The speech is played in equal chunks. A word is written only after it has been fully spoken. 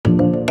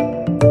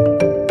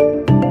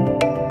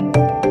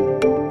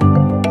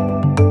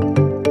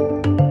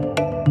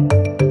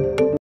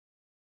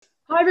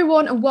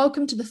everyone, and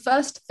welcome to the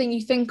First Thing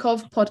You Think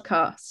Of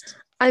podcast.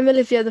 I'm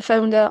Olivia, the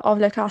founder of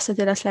La Casa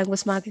de las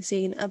Lenguas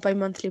magazine, a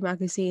bi-monthly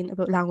magazine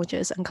about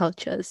languages and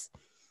cultures.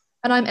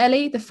 And I'm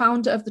Ellie, the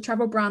founder of the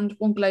travel brand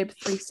One Globe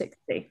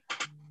 360.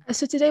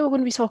 So today we're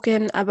going to be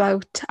talking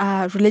about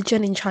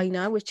religion in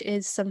China, which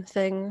is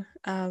something,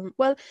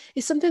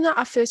 it's something that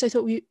at first I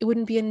thought it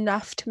wouldn't be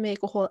enough to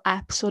make a whole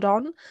episode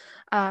on.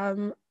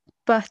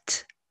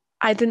 But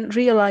I didn't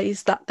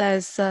realise that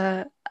there's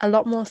a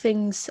lot more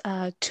things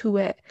to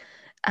it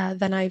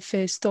than I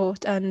first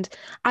thought. And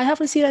I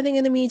haven't seen anything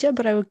in the media,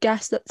 but I would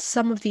guess that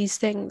some of these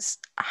things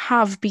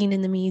have been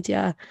in the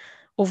media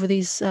over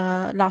these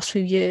last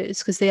few years,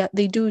 because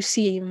they do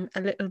seem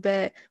a little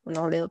bit, well,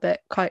 not a little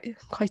bit,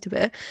 quite a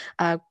bit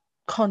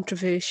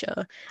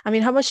controversial. I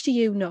mean, how much do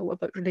you know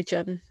about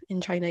religion in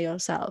China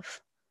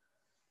yourself?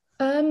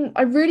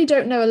 I really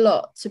don't know a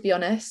lot, to be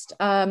honest.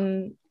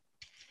 And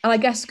I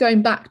guess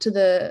going back to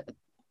the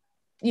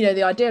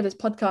idea of this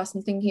podcast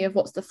and thinking of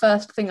what's the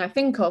first thing I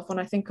think of when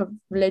I think of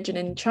religion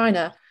in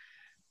China,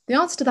 the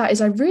answer to that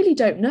is I really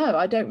don't know.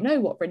 I don't know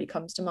what really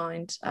comes to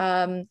mind.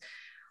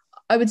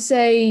 I would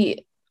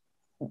say,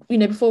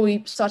 before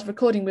we started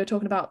recording, we were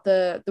talking about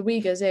the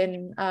Uyghurs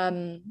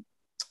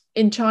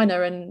in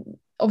China, and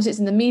obviously it's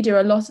in the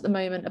media a lot at the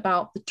moment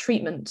about the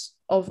treatment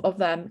of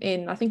them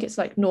in, I think it's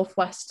like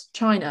northwest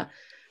China.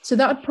 So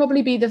that would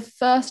probably be the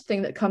first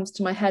thing that comes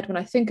to my head when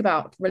I think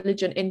about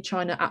religion in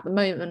China at the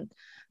moment.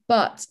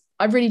 But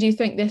I really do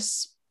think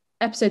this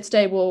episode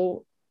today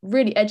will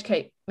really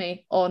educate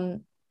me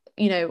on,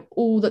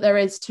 all that there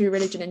is to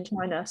religion in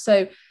China.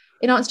 So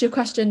in answer to your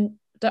question,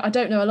 I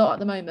don't know a lot at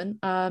the moment.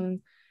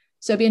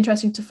 So it'd be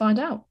interesting to find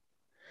out.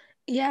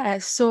 Yeah,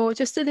 so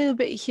just a little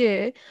bit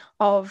here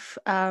of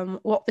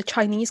what the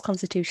Chinese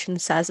constitution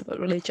says about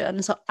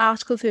religion. So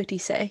Article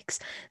 36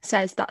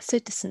 says that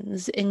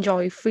citizens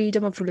enjoy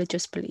freedom of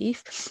religious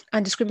belief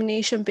and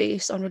discrimination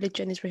based on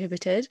religion is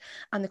prohibited.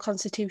 And the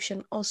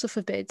constitution also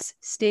forbids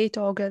state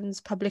organs,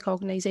 public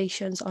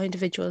organisations or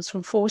individuals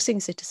from forcing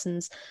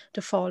citizens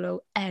to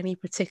follow any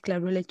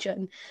particular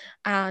religion.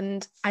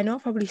 And I know I'll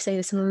probably say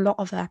this in a lot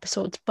of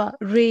episodes, but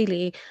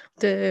really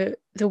the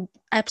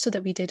episode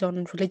that we did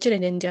on religion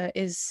in India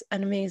is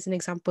an amazing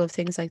example of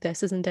things like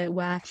this, isn't it?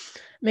 Where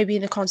maybe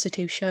in the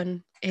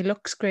constitution it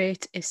looks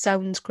great, it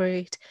sounds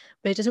great,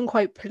 but it doesn't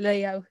quite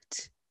play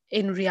out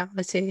in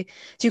reality.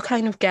 Do you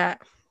kind of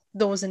get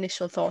those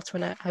initial thoughts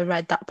when I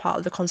read that part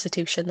of the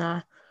constitution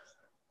there?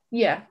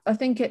 Yeah, I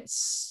think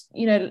it's,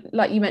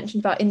 like you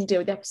mentioned about India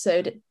with the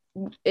episode,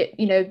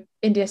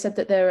 India said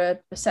that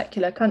they're a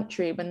secular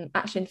country when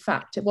actually, in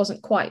fact, it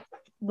wasn't quite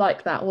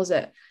like that, was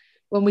it?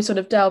 When we sort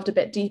of delved a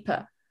bit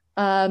deeper.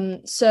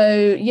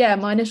 So yeah,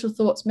 my initial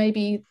thoughts,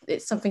 maybe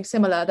it's something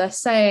similar. They're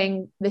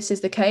saying this is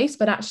the case,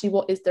 but actually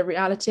what is the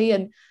reality?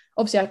 And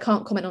obviously I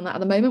can't comment on that at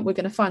the moment. We're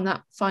going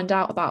to find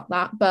out about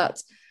that.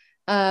 But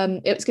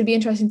it's going to be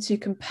interesting to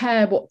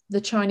compare what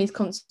the Chinese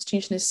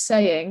constitution is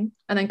saying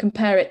and then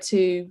compare it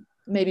to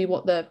maybe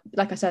what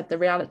like I said, the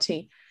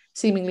reality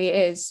seemingly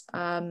is.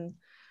 But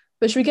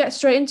should we get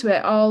straight into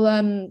it?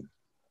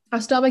 I'll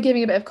start by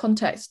giving a bit of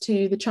context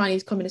to the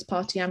Chinese Communist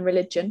Party and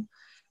religion.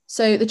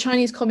 So the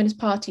Chinese Communist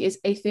Party is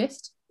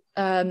atheist.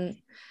 There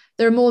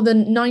are more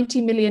than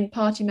 90 million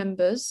party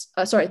members.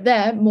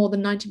 More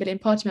than 90 million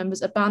party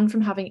members are banned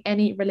from having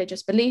any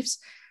religious beliefs,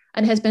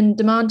 and has been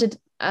demanded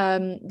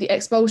the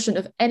expulsion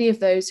of any of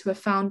those who are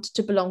found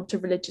to belong to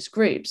religious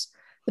groups.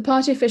 The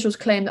party officials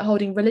claim that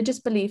holding religious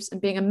beliefs and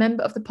being a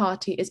member of the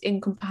party is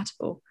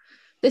incompatible.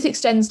 This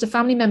extends to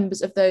family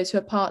members of those who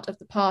are part of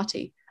the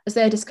party, as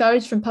they are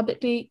discouraged from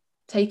publicly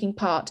taking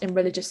part in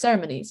religious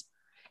ceremonies.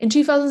 In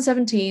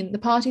 2017, the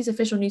party's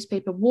official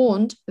newspaper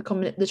warned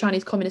the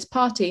Chinese Communist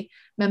Party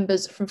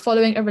members from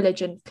following a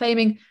religion,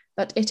 claiming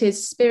that it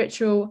is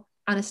spiritual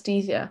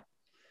anesthesia.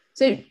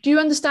 So do you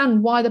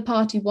understand why the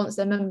party wants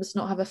their members to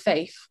not have a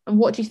faith? And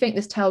what do you think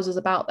this tells us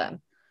about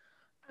them?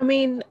 I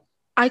mean,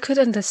 I could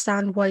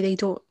understand why they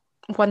don't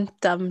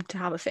want them to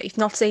have a faith.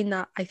 Not saying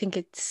that I think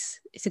it's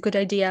a good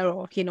idea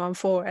or, I'm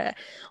for it,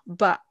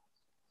 but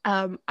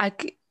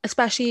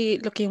especially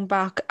looking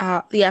back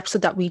at the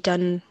episode that we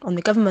done on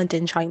the government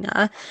in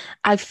China,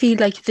 I feel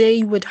like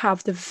they would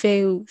have the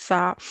view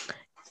that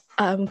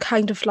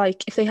kind of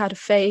like if they had a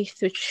faith,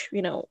 which,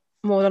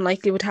 more than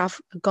likely would have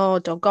a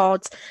god or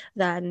gods,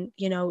 then,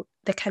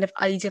 they're kind of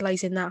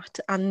idealizing that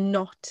and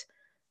not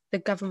the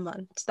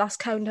government. That's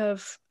kind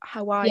of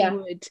how I Yeah.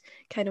 would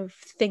kind of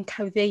think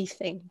how they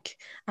think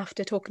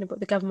after talking about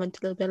the government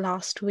a little bit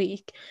last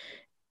week.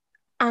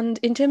 And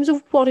in terms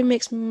of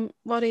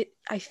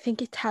I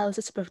think it tells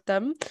us about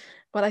them,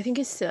 well, I think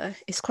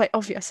it's quite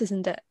obvious,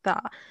 isn't it,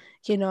 that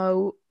you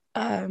know,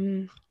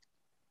 um,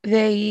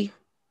 they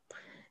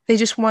they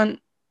just want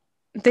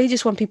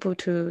people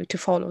to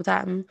follow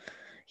them.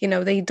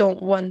 They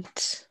don't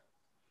want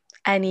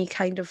any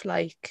kind of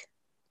like,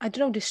 I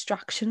don't know,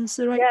 distractions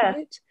the right Yeah,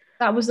 word.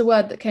 that was the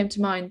word that came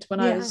to mind when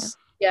I Yeah, was,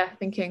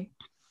 thinking.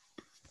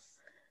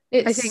 I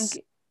It's,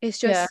 think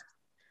it's yeah, just,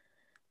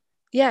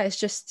 yeah,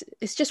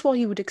 it's just what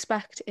you would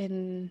expect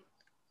in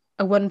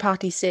a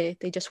one-party state.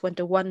 They just want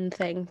a one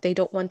thing. They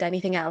don't want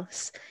anything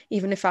else,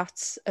 even if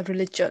that's a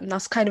religion.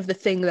 That's kind of the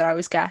thing that I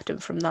was getting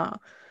from that.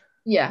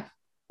 Yeah.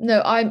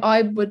 No,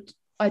 I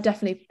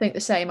definitely think the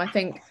same. I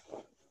think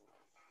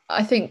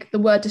the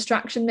word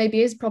distraction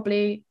maybe is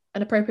probably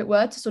an appropriate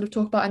word to sort of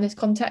talk about in this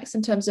context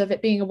in terms of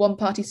it being a one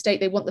party state.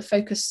 They want the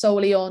focus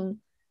solely on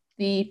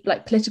the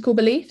like political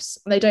beliefs,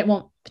 and they don't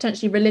want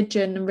potentially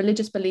religion and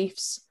religious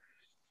beliefs,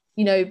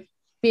 you know,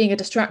 being a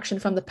distraction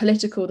from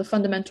the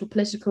fundamental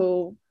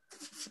political,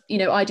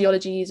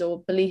 ideologies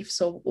or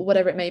beliefs or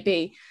whatever it may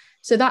be.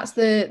 So that's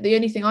the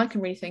only thing I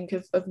can really think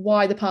of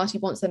why the party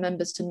wants their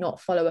members to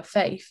not follow a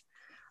faith.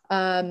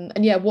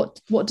 And yeah, what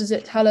does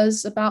it tell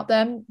us about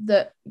them?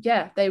 That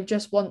yeah, they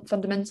just want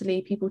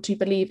fundamentally people to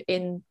believe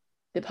in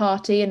the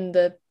party and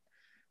the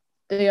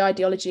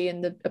ideology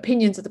and the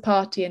opinions of the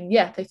party, and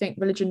yeah, they think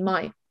religion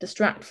might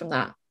distract from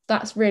that.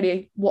 That's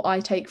really what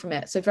I take from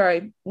it. So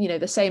very,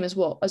 the same as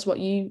what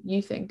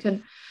you think.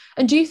 And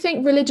do you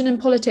think religion and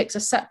politics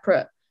are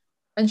separate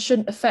and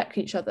shouldn't affect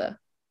each other?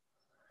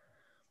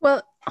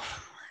 Well,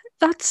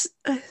 that's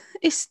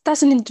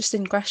that's an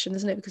interesting question,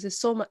 isn't it? Because there's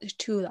so much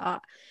to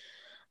that,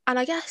 and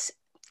I guess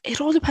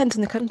it all depends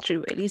on the country,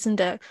 really,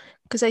 isn't it?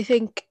 Because I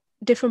think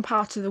different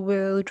parts of the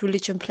world,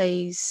 religion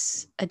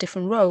plays a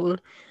different role.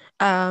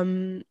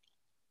 Um,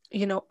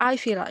 I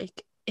feel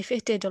like if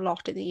it did a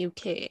lot in the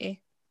UK,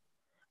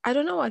 I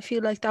don't know, I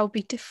feel like that would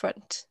be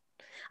different.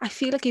 I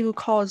feel like it would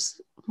cause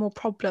more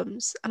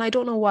problems, and I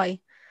don't know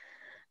why.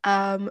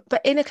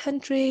 But in a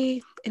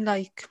country in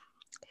like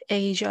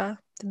Asia,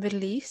 the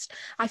Middle East,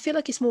 I feel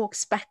like it's more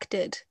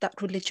expected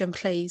that religion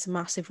plays a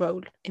massive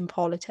role in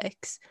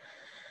politics.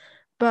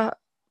 But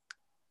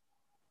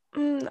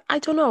I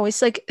don't know.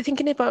 It's like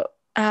thinking about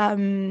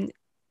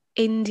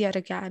India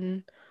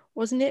again.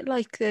 Wasn't it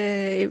like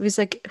it was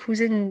like who's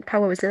in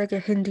power? Was it like a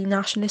Hindi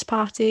nationalist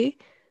party?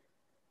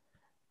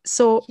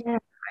 So Yeah.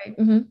 Right.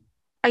 Mm-hmm.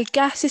 I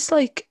guess it's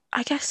like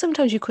I guess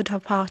sometimes you could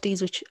have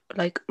parties which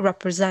like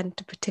represent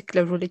a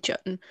particular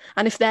religion,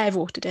 and if they're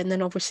voted in,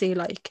 then obviously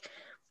like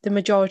the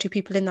majority of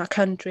people in that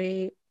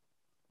country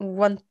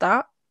want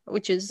that,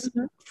 which is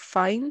Mm-hmm.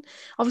 fine.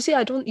 Obviously,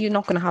 I don't. You're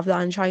not going to have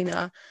that in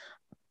China,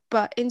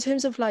 but in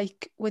terms of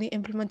like when you're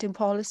implementing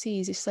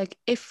policies, it's like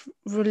if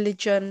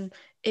religion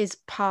is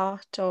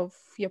part of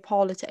your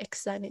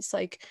politics, then it's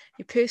like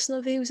your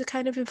personal views are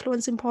kind of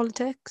influencing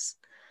politics.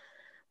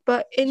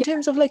 But in Yeah.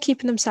 terms of like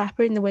keeping them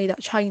separate in the way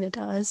that China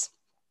does,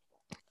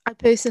 I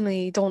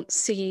personally don't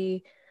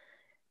see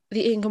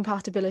the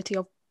incompatibility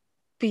of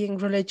being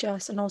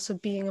religious and also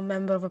being a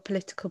member of a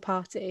political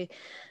party.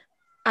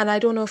 And I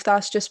don't know if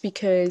that's just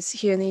because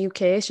here in the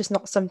UK, it's just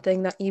not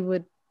something that you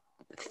would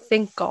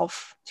think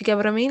of. Do you get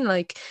what I mean?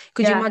 Like,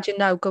 could you Yeah. imagine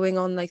now going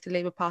on like the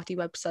Labour Party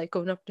website,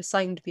 going up to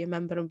sign to be a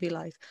member and be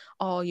like,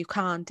 "Oh, you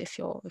can't if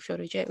you're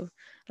a Jew."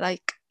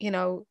 Like,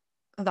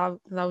 that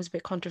was a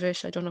bit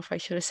controversial. I don't know if I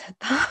should have said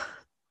that.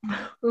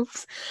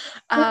 Oops.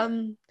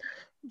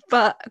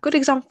 But a good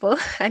example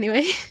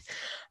anyway.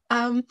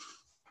 Um,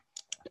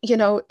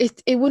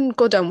 it wouldn't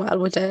go down well,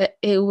 would it?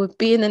 It would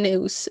be in the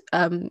news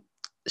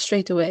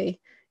straight away,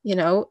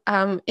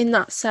 In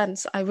that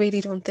sense, I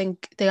really don't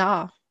think they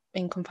are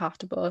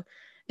incompatible,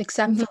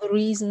 except Mhm. for the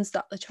reasons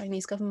that the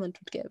Chinese government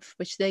would give,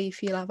 which they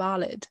feel are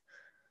valid.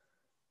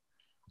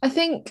 I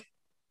think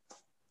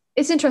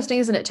it's interesting,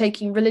 isn't it,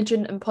 taking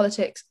religion and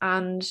politics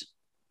and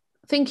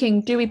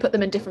thinking, do we put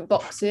them in different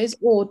boxes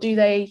or do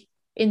they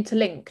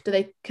interlink? Do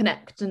they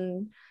connect,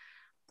 and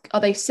are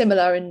they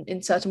similar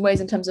in certain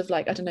ways in terms of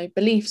like, I don't know,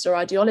 beliefs or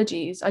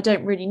ideologies? I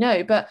don't really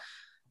know, but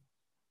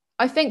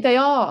I think they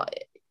are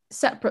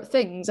separate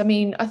things. I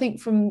mean, I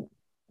think from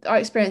our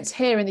experience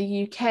here in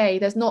the UK,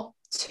 there's not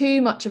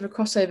too much of a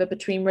crossover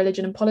between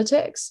religion and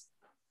politics,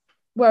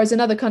 whereas in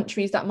other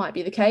countries that might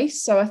be the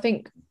case. So I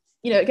think,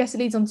 I guess it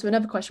leads on to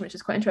another question, which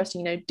is quite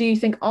interesting. Do you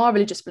think our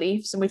religious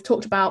beliefs, and we've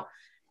talked about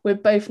we're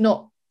both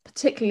not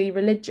particularly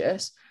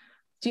religious,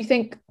 do you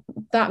think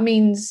that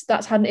means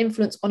that's had an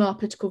influence on our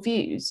political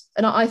views?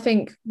 And I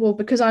think, well,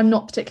 because I'm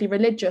not particularly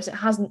religious,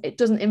 it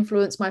doesn't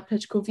influence my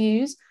political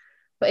views.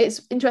 But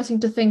it's interesting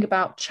to think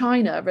about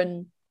China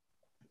and,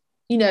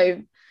 you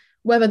know,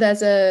 whether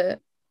there's a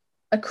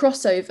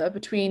crossover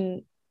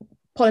between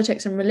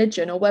politics and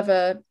religion, or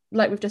whether,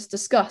 like we've just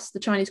discussed, the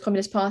Chinese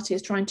Communist Party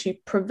is trying to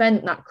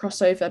prevent that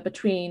crossover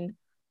between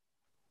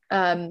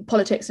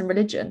politics and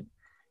religion.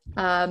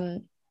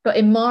 But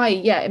in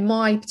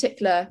my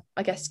particular,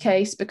 I guess,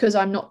 case, because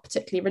I'm not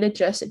particularly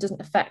religious, it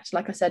doesn't affect,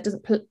 like I said,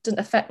 doesn't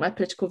affect my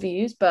political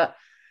views. But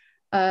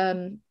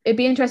it'd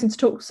be interesting to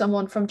talk to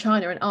someone from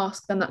China and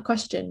ask them that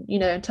question,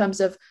 in terms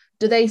of,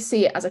 do they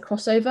see it as a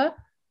crossover,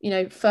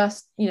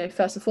 first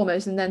and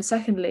foremost, and then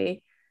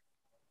secondly,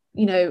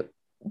 you know,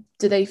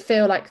 do they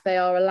feel like they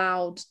are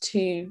allowed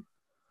to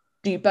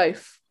do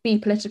both, be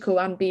political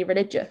and be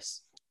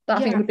religious? That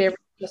I think Yeah, would be a really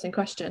interesting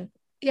question.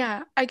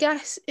 yeah. I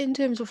guess in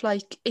terms of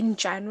like in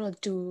general,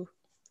 do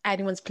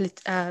anyone's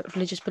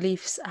religious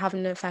beliefs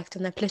having an effect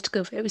on their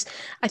political views.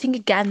 I think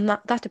again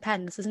that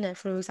depends, doesn't it?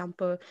 For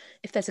example,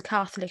 if there's a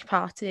Catholic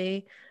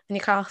party and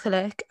you're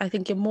Catholic, I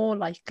think you're more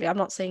likely, I'm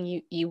not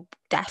saying you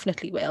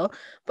definitely will,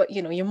 but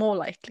you're more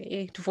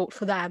likely to vote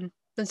for them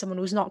than someone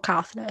who's not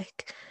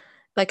Catholic.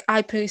 Like,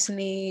 I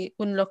personally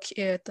wouldn't look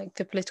at like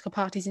the political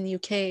parties in the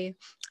UK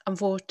and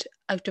vote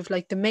out of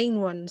like the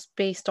main ones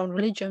based on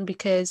religion,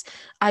 because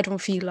I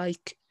don't feel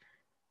like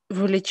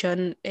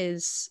religion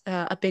is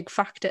a big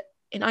factor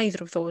in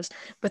either of those.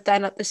 But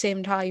then at the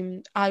same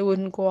time, I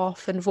wouldn't go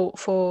off and vote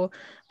for,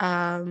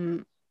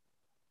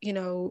 you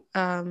know,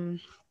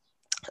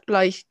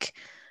 like,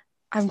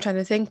 I'm trying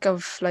to think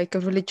of like a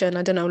religion,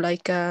 I don't know,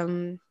 like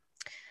an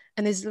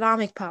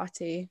Islamic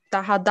party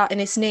that had that in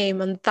its name,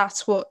 and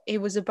that's what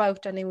it was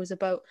about, and it was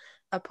about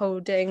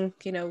upholding,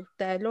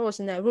 their laws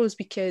and their rules,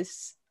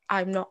 because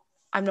I'm not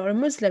a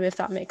Muslim, if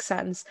that makes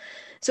sense.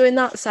 So in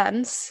that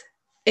sense,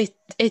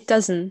 it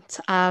doesn't.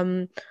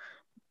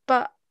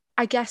 But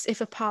I guess if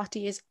a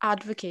party is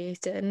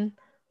advocating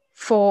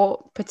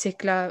for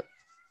particular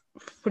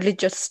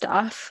religious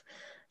stuff,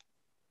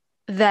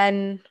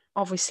 then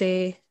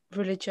obviously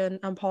religion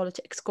and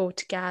politics go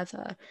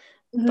together.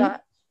 Mm-hmm.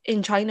 But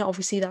in China,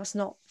 obviously, that's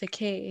not the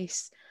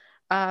case.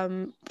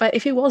 But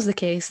if it was the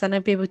case, then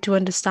I'd be able to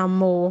understand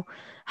more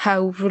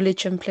how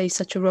religion plays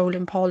such a role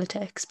in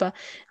politics. But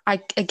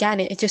again,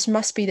 it just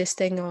must be this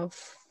thing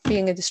of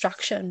being a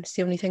distraction. It's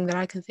the only thing that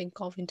I can think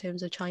of in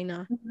terms of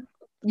China.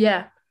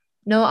 Yeah.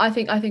 No, I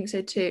think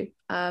so too.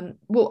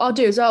 What I'll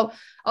do is I'll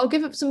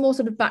give up some more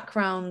sort of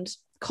background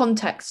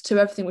context to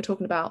everything we're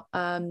talking about.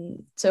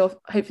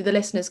 So hopefully the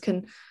listeners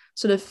can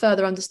sort of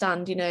further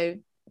understand,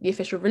 the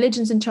official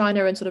religions in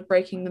China and sort of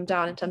breaking them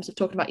down in terms of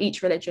talking about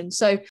each religion.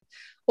 So,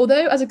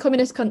 although as a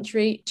communist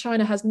country,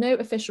 China has no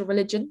official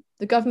religion,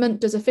 the government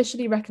does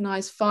officially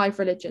recognize 5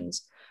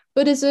 religions: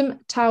 Buddhism,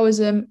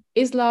 Taoism,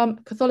 Islam,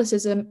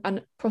 Catholicism,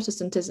 and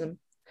Protestantism.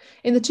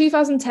 In the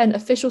 2010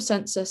 official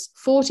census,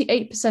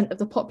 48% of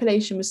the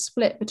population was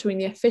split between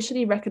the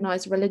officially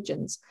recognized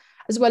religions,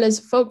 as well as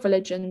folk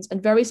religions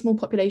and very small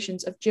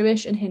populations of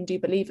Jewish and Hindu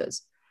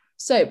believers.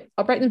 So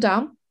I'll break them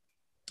down.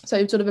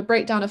 So sort of a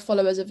breakdown of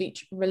followers of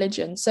each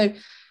religion. So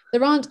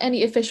there aren't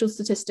any official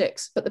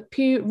statistics, but the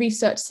Pew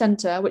Research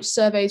Center, which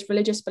surveys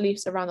religious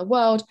beliefs around the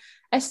world,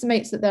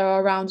 estimates that there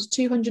are around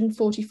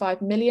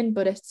 245 million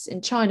Buddhists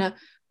in China,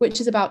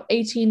 which is about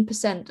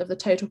 18% of the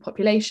total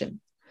population.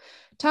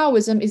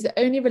 Taoism is the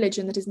only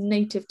religion that is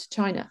native to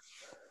China.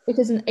 It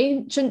is an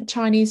ancient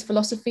Chinese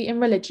philosophy and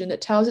religion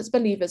that tells its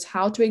believers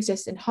how to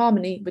exist in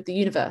harmony with the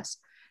universe.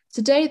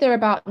 Today, there are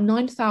about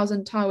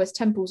 9,000 Taoist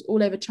temples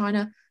all over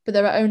China, but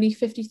there are only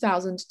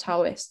 50,000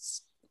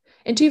 Taoists.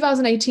 In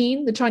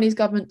 2018, the Chinese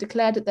government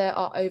declared that there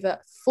are over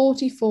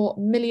 44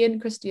 million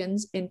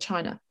Christians in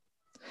China.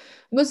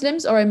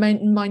 Muslims are a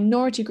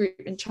minority group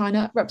in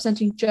China,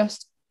 representing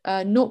just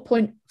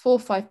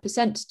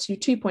 0.45%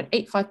 to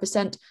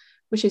 2.85%,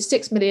 which is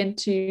 6 million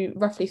to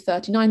roughly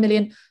 39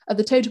 million of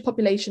the total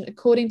population,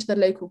 according to the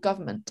local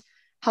government.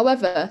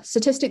 However,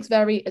 statistics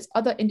vary, as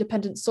other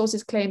independent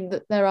sources claim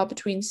that there are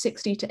between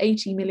 60 to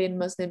 80 million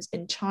Muslims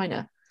in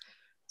China.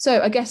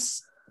 So I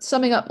guess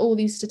summing up all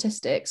these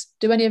statistics,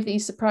 do any of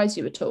these surprise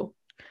you at all?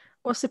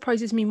 What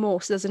surprises me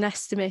most, there's an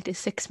estimated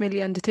 6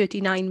 million to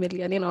 39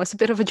 million. It's a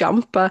bit of a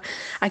jump, but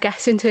I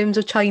guess in terms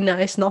of China,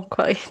 it's not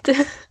quite.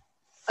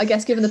 I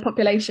guess given the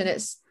population,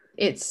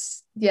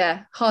 it's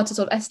hard to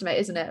sort of estimate,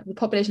 isn't it? The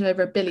population of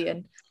over 1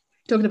 billion.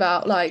 Talking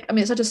about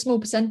it's such a small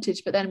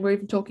percentage, but then we're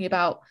even talking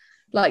about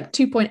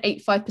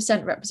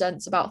 2.85%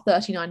 represents about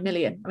 39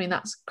 million. I mean,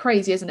 that's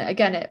crazy, isn't it?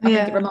 Again, I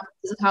think it reminds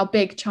us of how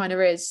big China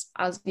is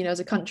as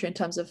a country in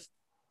terms of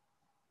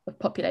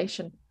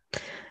population.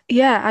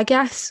 Yeah, I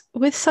guess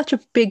with such a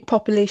big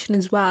population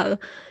as well,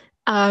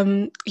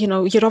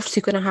 you're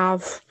obviously going to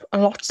have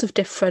lots of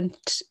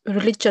different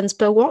religions.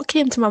 But what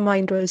came to my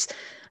mind was,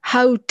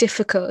 how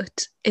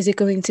difficult is it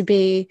going to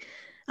be?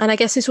 And I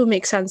guess this will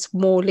make sense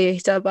more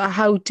later, but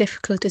how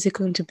difficult is it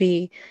going to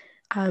be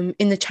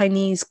in the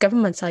Chinese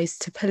government side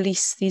to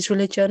police these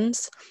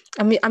religions?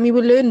 I mean,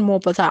 we'll learn more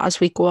about that as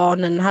we go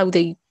on, and how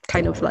they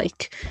kind of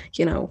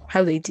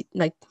how they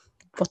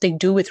what they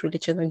do with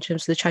religion in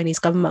terms of the Chinese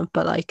government.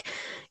 But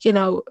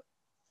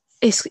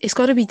it's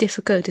got to be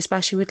difficult,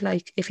 especially with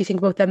if you think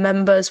about their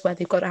members, where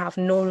they've got to have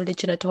no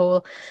religion at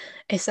all.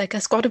 It's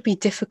got to be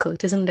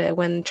difficult, isn't it,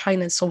 when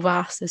China's so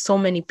vast, there's so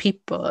many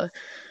people.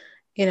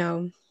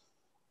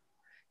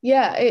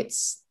 Yeah,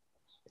 it's,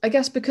 I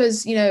guess,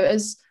 because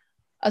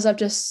as I've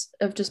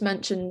just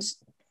mentioned,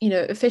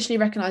 officially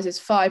recognizes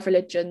 5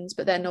 religions,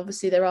 but then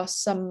obviously there are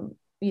some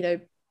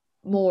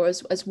more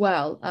as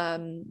well.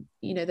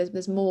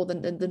 There's more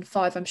than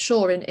 5, I'm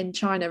sure, in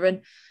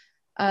China.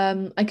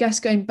 And I guess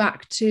going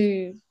back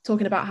to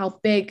talking about how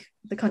big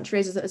the country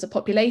is as a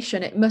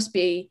population, it must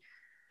be,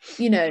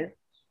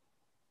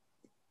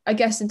 I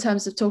guess in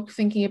terms of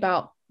thinking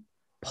about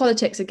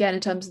politics again, in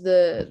terms of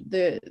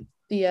the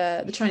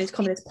Chinese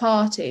Communist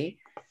Party,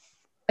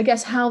 I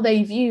guess how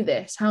they view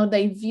this, how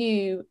they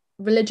view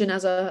religion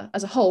as a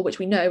whole, which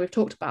we know we've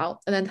talked about,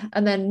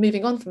 and then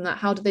moving on from that,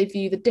 how do they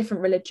view the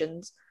different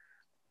religions?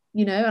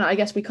 You know, and I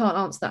guess we can't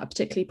answer that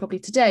particularly probably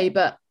today,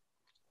 but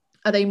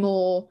are they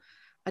more,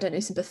 I don't know,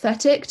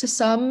 sympathetic to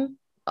some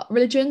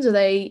religions? Are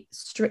they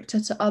stricter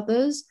to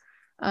others?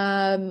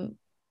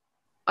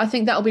 I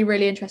think that'll be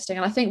really interesting,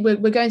 and I think we're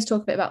going to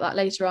talk a bit about that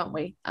later, aren't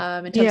we?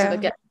 In terms of Yeah.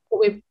 again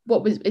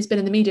it's been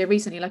in the media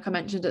recently, like I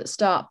mentioned at the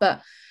start.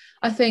 But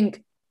I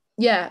think,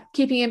 yeah,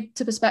 keeping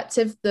into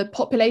perspective the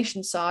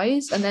population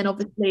size, and then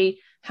obviously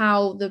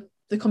how the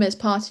Communist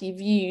Party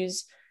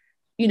views,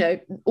 you know,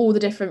 all the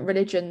different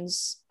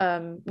religions,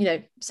 you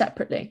know,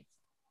 separately.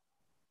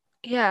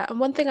 Yeah, and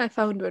one thing I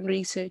found when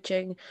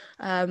researching,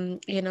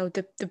 you know,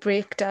 the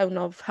breakdown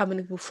of how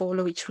many people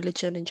follow each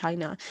religion in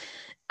China,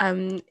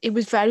 it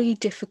was very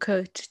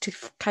difficult to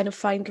kind of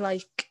find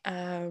like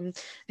a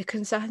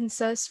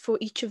consensus for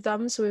each of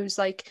them. So it was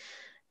like,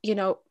 you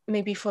know,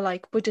 maybe for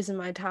like Buddhism,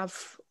 I'd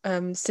have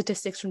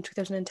statistics from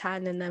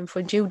 2010, and then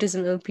for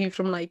Judaism, it would be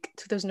from like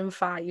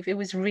 2005. It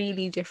was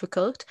really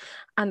difficult.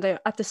 And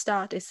at the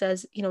start, it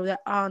says, you know, there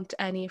aren't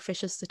any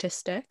official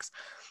statistics.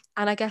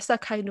 And I guess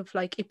that kind of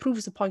like it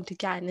proves the point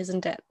again,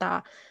 isn't it?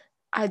 That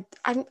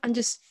I'm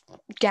just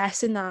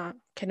guessing that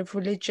kind of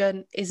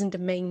religion isn't the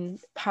main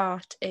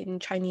part in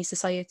Chinese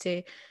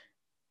society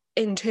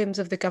in terms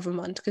of the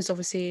government, because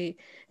obviously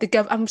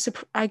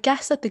I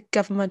guess that the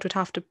government would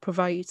have to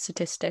provide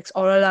statistics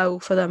or allow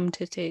for them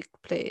to take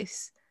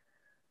place.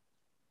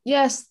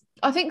 Yes,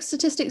 I think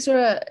statistics are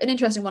an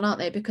interesting one, aren't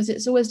they? Because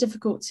it's always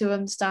difficult to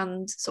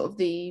understand sort of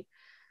the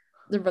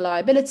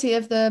reliability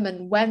of them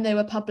and when they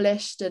were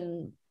published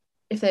and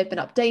if they've been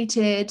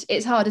updated.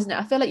 It's hard, isn't it?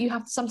 I feel like you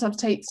have to sometimes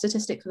take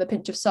statistics with a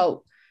pinch of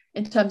salt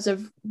in terms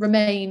of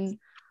remain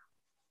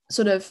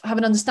sort of have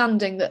an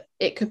understanding that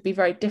it could be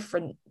very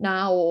different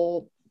now,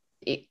 or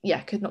it,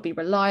 yeah, could not be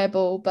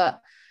reliable.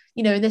 But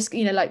you know, in this,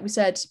 you know, like we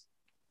said,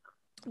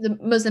 the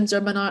Muslims are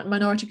a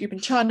minority group in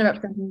China,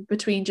 representing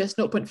between just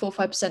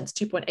 0.45%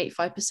 to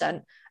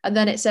 2.85%. And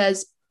then it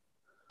says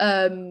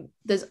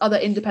there's other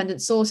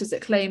independent sources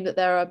that claim that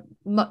there are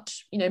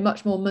much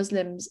more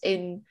Muslims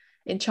in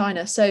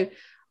China. So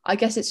I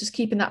guess it's just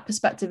keeping that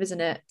perspective, isn't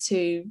it,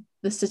 to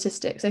the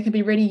statistics. They can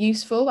be really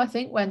useful, I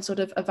think, when sort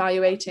of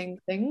evaluating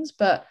things,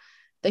 but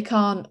they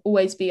can't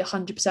always be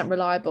 100%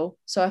 reliable.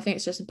 So I think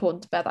it's just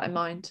important to bear that in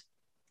mind.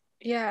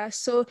 Yeah,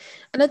 so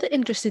another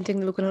interesting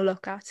thing we're going to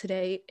look at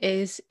today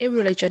is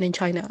irreligion in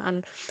China.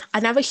 And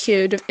I never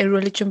heard of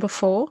irreligion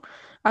before.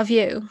 Have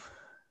you?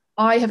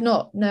 I have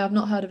not, no, I've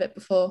not heard of it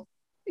before.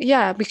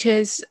 Yeah,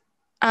 because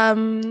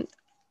um,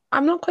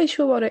 I'm not quite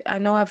sure what it, I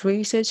know I've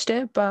researched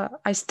it, but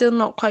I'm still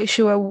not quite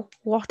sure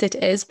what it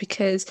is,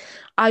 because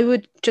I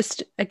would guess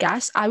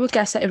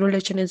that a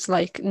religion is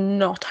like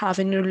not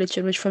having a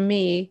religion, which for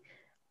me,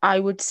 I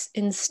would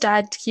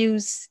instead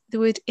use the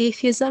word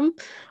atheism.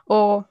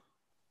 Or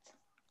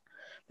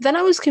then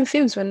I was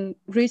confused when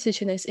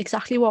researching this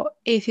exactly what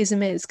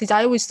atheism is, because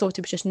I always thought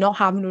it was just not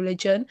having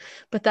religion,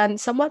 but then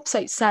some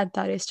websites said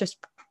that it's just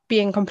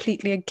being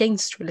completely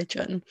against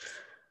religion.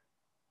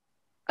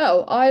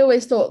 Oh, I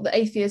always thought that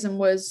atheism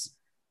was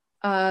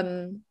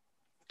um,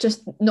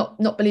 just not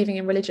believing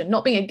in religion,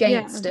 not being Yeah.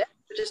 against it,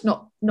 but just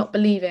not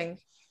believing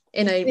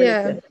in a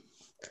Yeah. religion.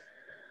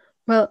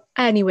 Well,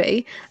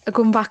 anyway,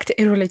 going back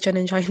to irreligion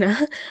in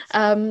China,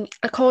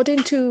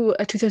 according to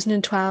a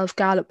 2012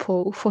 Gallup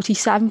poll,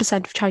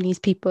 47% of Chinese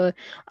people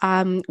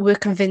were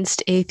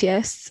convinced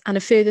atheists, and a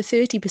further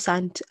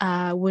 30%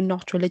 were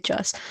not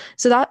religious.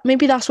 So that's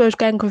where I was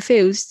getting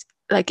confused.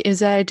 Like, is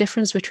there a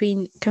difference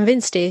between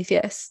convinced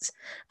atheists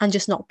and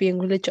just not being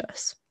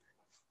religious?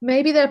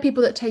 Maybe there are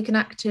people that take an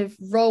active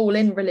role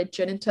in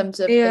religion in terms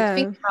of they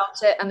think Yeah,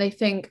 about it and they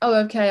think,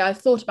 oh, okay, I've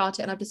thought about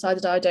it and I've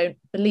decided I don't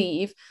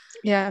believe.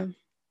 yeah.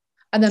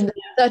 And then the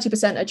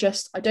 30% are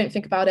just, I don't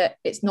think about it.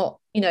 It's not,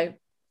 you know,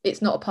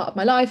 it's not a part of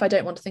my life. I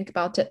don't want to think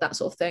about it, that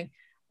sort of thing.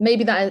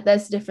 Maybe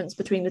there's a difference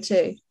between the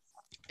two.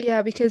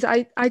 Yeah, because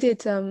I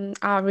did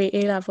RE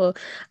A level,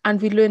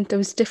 and we learned there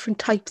was different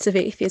types of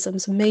atheism,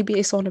 so maybe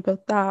it's on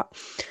about that.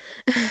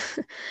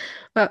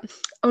 But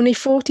only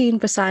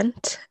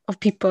 14% of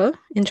people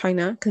in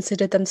China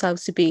considered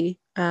themselves to be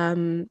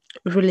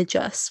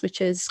religious,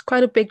 which is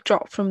quite a big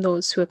drop from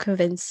those who are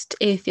convinced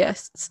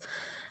atheists.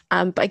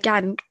 But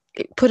again,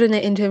 putting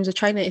it in terms of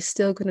China is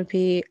still going to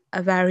be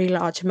a very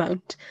large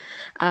amount.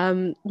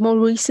 More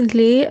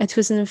recently, in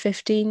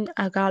 2015,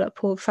 a Gallup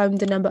poll found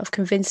the number of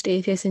convinced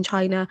atheists in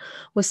China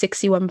was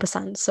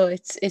 61%. So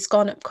it's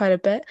gone up quite a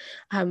bit,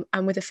 and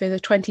with a further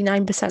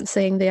 29%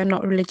 saying they are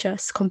not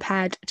religious,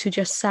 compared to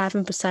just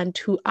 7%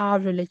 who are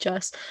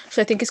religious.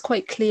 So I think it's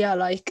quite clear,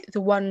 like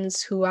the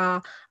ones who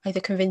are either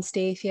convinced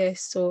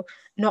atheists or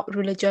not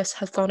religious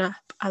have gone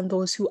up, and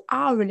those who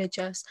are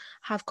religious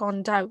have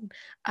gone down.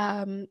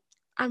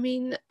 I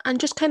mean, and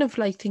just kind of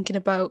like thinking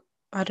about,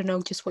 I don't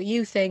know, just what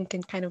you think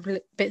and kind of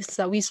bits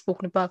that we've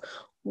spoken about.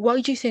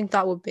 Why do you think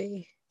that would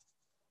be?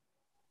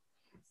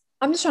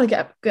 I'm just trying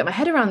to get my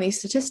head around these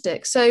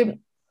statistics. So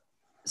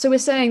we're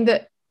saying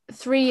that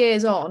 3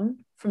 years on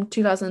from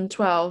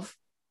 2012,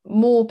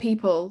 more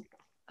people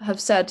have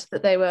said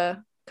that they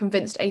were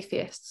convinced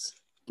atheists.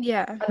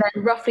 Yeah. And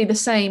then roughly the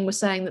same were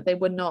saying that they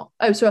were not.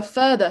 Oh, so a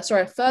further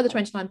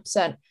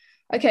 29%.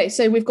 Okay,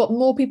 so we've got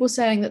more people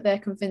saying that they're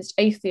convinced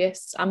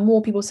atheists and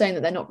more people saying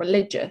that they're not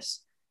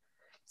religious.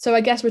 So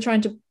I guess we're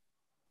trying to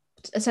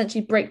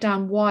essentially break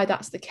down why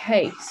that's the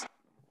case.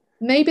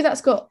 Maybe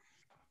that's got,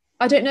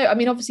 I don't know. I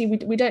mean, obviously,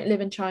 we don't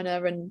live in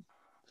China and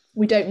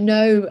we don't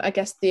know, I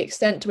guess, the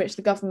extent to which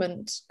the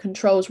government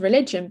controls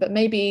religion, but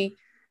maybe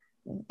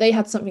they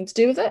had something to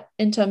do with it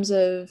in terms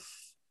of,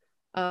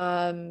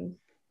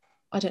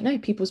 I don't know,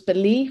 people's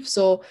beliefs,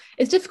 or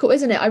it's difficult,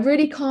 isn't it? I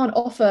really can't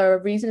offer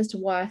a reason as to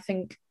why I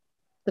think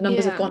the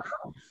numbers have Yeah. gone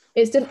up.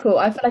 It's difficult.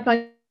 I feel like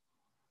I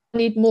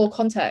need more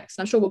context.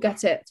 I'm sure we'll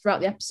get it throughout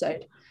the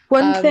episode.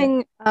 One Um,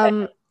 thing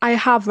I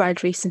have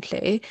read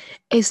recently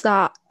is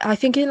that I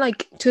think in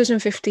like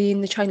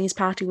 2015, the Chinese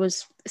party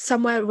was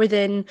somewhere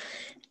within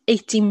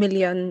 80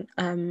 million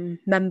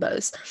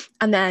members.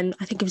 And then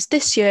I think it was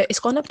this year, it's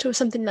gone up to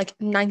something like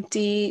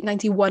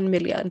 91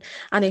 million.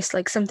 And it's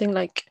like something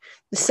like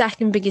the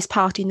second biggest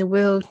party in the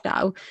world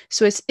now.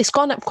 So it's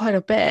gone up quite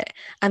a bit.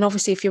 And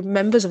obviously, if you're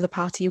members of the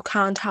party, you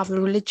can't have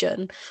a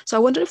religion. So I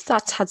wonder if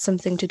that's had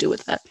something to do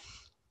with it.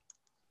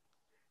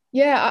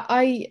 yeah,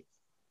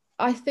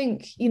 I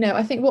think,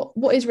 I think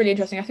what is really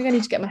interesting, I think I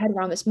need to get my head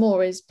around this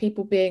more, is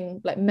people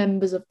being like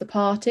members of the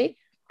party,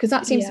 because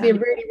that seems to be Yeah. a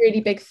really,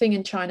 really big thing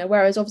in China.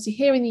 Whereas obviously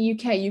here in the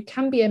UK, you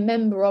can be a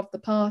member of the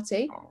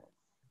party,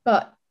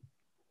 but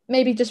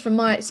maybe just from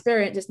my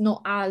experience, it's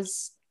not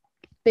as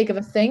big of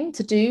a thing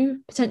to do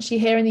potentially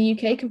here in the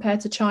UK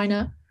compared to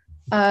China.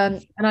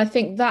 And I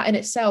think that in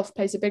itself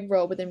plays a big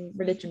role within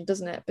religion,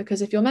 doesn't it?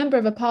 Because if you're a member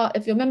of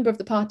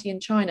the party in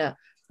China,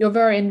 you're a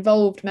very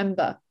involved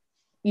member.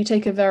 You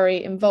take a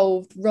very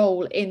involved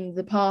role in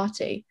the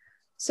party.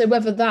 So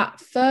whether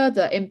that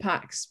further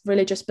impacts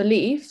religious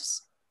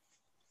beliefs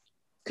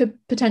could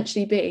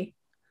potentially be.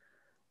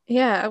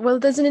 Yeah, well,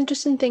 there's an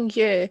interesting thing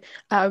here.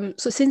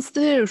 So since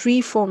the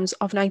reforms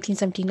of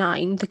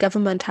 1979, the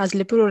government has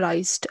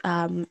liberalised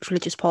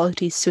religious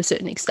policies to a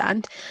certain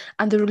extent,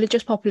 and the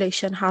religious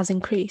population has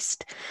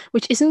increased,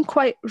 which isn't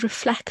quite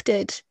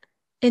reflected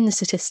in the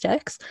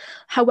statistics.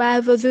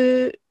 However,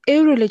 the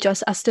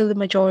irreligious are still the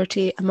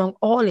majority among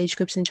all age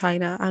groups in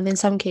China, and in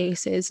some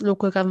cases,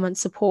 local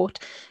governments support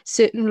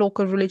certain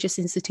local religious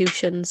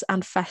institutions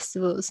and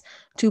festivals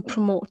to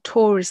promote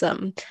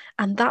tourism.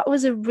 And that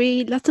was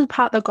that's the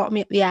part that got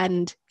me at the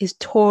end, is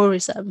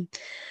tourism.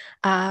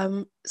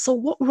 So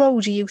what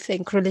role do you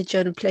think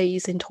religion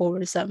plays in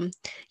tourism?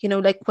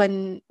 Like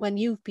when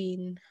you've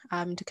been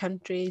to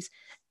countries,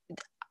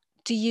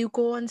 do you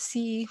go and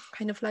see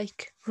kind of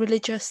like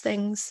religious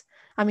things?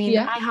 I mean,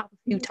 Yeah. I have a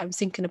few times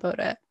thinking about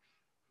it.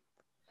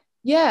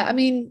 Yeah, I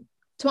mean,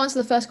 to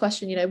answer the first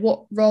question,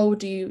 what role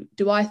do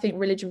I think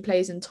religion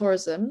plays in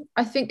tourism?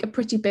 I think a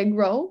pretty big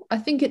role. I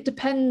think it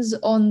depends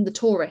on the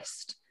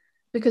tourist,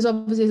 because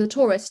obviously as a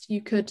tourist,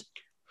 you could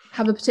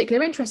have a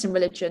particular interest in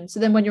religion. So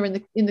then when you're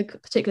in the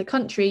particular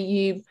country,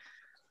 you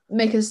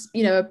make us,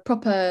 a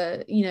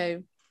proper,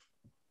 you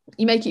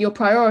make it your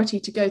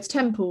priority to go to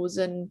temples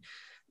and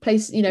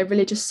place,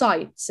 religious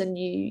sites, and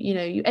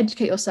you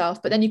educate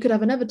yourself. But then you could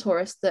have another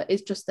tourist that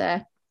is just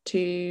there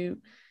to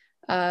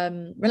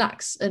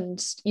relax, and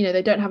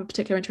they don't have a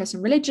particular interest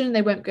in religion.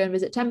 They won't go and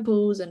visit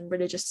temples and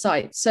religious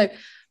sites. So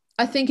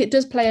I think it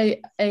does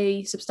play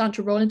a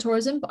substantial role in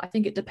tourism, but I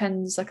think it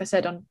depends, like I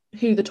said, on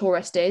who the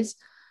tourist is.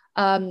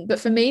 But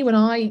for me, when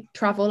I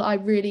travel, I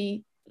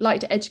really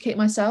like to educate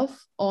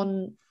myself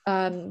on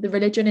the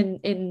religion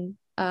in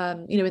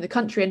the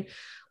country. And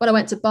when I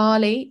went to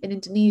Bali in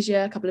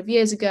Indonesia a couple of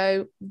years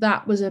ago,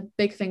 that was a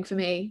big thing for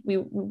me. We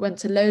went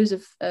to loads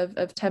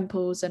of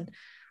temples, and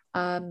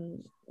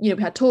we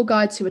had tour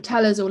guides who would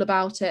tell us all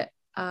about it,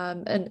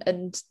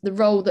 and the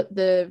role that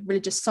the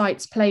religious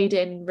sites played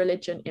in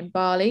religion in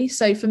Bali.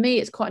 So for me,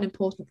 it's quite an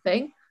important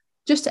thing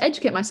just to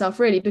educate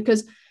myself, really,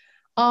 because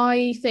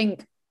I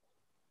think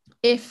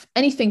if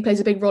anything plays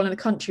a big role in a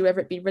country, whether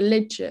it be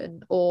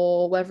religion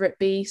or whether it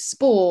be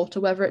sport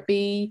or whether it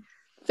be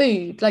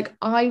food, like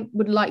I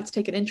would like to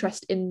take an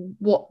interest in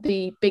what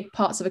the big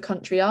parts of a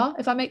country are,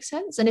 if that makes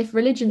sense. And if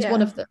religion's one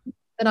Yeah. of them,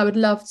 then I would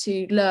love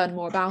to learn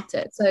more about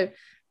it. So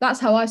that's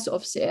how I sort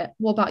of see it.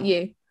 What about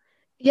you?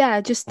 Yeah,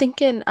 just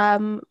thinking,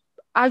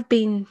 I've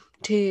been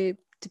to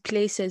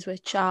places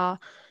which are,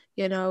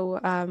 you know,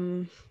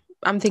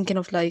 I'm thinking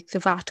of like the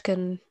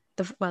Vatican,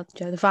 the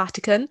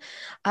Vatican.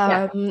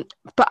 Yeah. Um,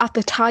 but at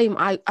the time,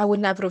 I would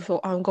never have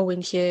thought, "Oh, I'm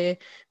going here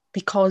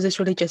because it's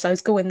religious." I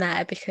was going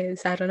there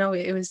because I don't know,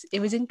 it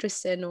was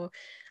interesting, or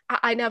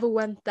I never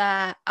went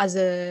there as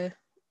a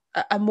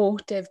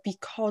motive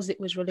because it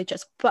was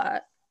religious,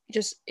 but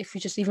just if you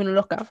just even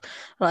look up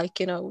like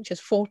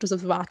just photos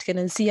of the Vatican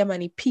and see how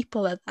many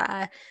people are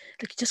there,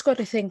 like you just got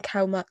to think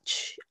how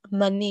much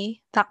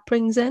money that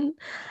brings in.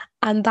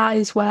 And that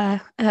is where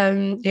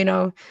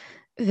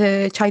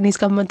the Chinese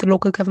government, the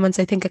local governments,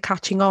 I think, are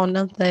catching on,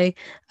 aren't they?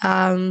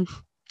 And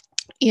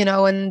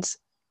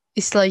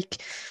it's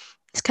like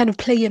it's kind of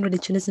playing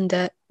religion, isn't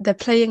it? They're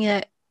playing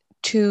it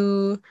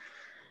to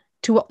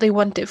to what they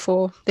want it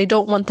for. They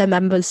don't want their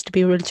members to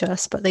be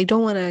religious, but they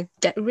don't want to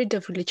get rid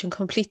of religion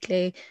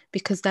completely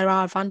because there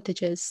are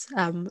advantages,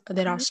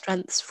 there are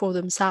strengths for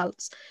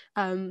themselves.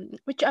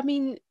 Which I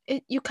mean,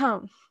 you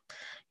can't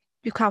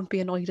be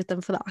annoyed at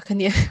them for that, can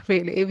you?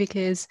 Really,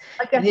 because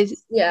I it is,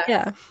 guess, yeah,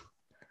 yeah.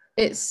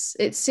 it's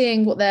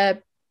seeing what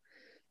their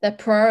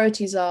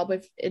priorities are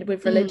with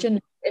Mm. religion.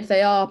 If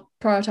they are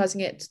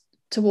prioritizing it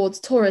towards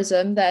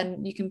tourism,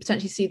 then you can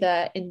potentially see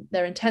their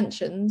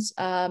intentions.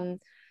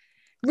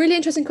 Really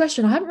interesting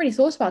question. I haven't really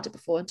thought about it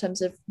before in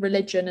terms of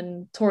religion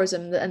and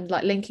tourism and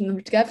like linking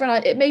them together.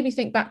 And it made me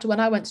think back to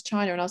when I went to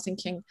China and I was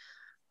thinking,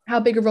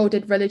 how big a role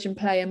did religion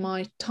play in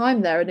my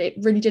time there? And it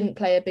really didn't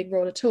play a big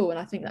role at all. And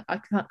I think that I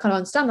can kind of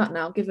understand that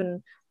now,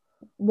 given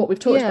what we've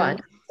talked Yeah.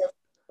 about.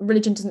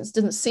 Religion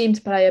doesn't seem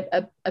to play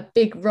a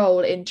big role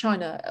in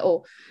China,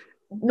 or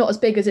not as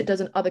big as it does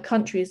in other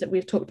countries that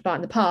we've talked about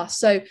in the past.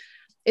 So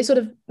it sort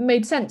of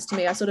made sense to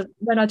me. I sort of,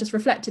 when I just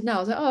reflected now, I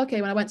was like, oh, okay,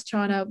 when I went to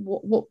China,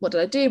 what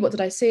did I do? What did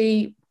I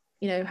see?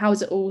 How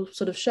is it all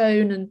sort of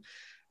shown?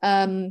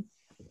 And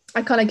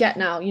I kind of get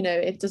now,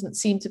 it doesn't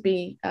seem to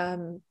be,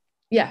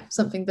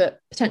 something that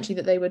potentially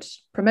that they would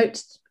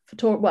promote for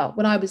tour. Well,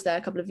 when I was there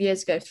a couple of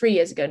years ago, 3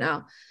 years ago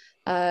now,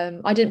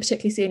 I didn't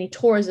particularly see any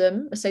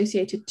tourism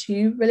associated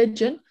to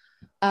religion.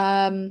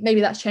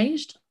 Maybe that's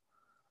changed.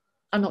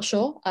 I'm not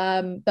sure.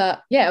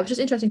 But yeah, it was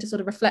just interesting to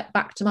sort of reflect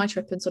back to my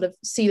trip and sort of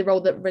see the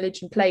role that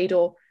religion played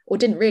or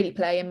didn't really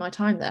play in my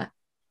time there.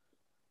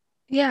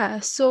 Yeah,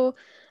 so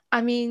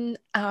I mean,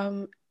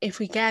 if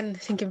we again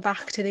thinking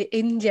back to the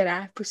Indian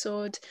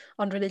episode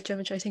on religion,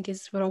 which I think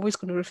is we're always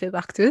going to refer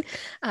back to,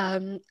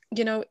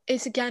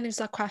 it's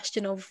that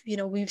question of,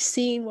 we've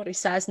seen what it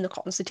says in the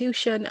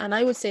Constitution, and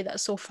I would say that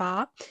so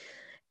far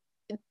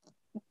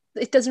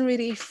it doesn't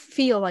really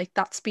feel like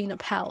that's been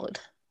upheld,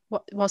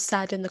 what was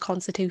said in the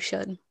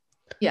Constitution.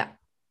 Yeah.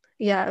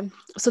 Yeah,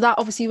 so that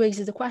obviously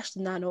raises the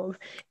question then of,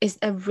 is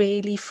there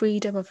really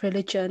freedom of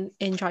religion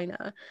in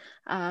China?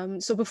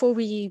 So before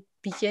we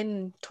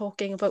begin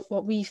talking about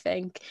what we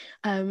think,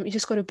 we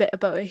just got a bit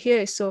about it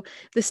here. So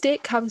the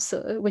State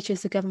Council, which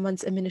is the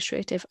government's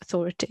administrative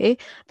authority,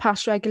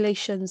 passed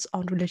regulations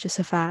on religious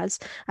affairs.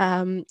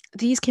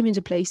 These came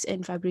into place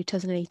in February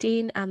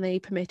 2018, and they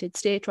permitted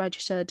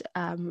state-registered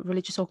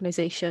religious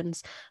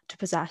organisations to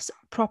possess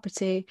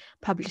property,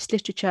 publish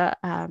literature,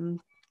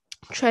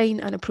 train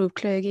and approve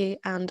clergy,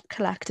 and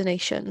collect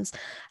donations.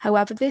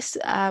 However,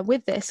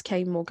 with this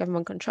came more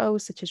government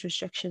controls, such as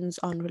restrictions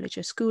on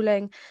religious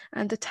schooling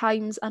and the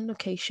times and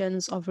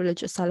locations of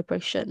religious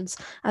celebrations,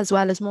 as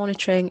well as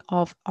monitoring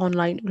of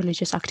online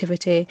religious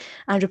activity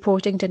and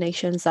reporting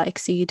donations that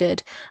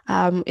exceeded,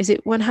 is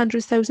it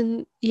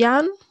 100,000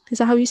 yuan? Is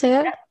that how you say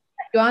it?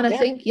 Joanne, I Yeah.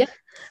 think, yeah.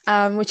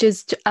 Which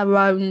is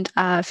around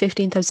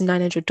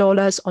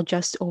 $15,900 or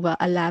just over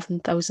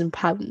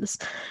 £11,000.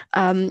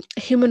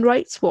 Human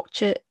Rights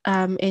Watch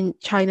in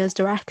China's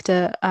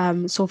director,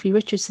 Sophie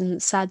Richardson,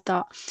 said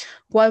that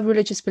while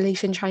religious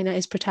belief in China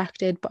is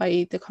protected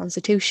by the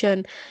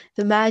Constitution,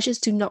 the measures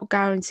do not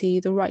guarantee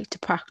the right to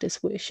practice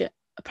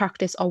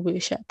or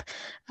worship.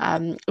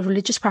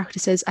 Religious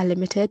practices are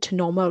limited to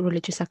normal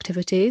religious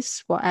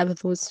activities, whatever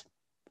those,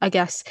 I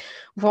guess,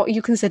 what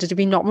you consider to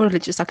be not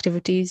religious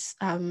activities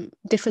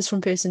differs from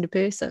person to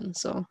person.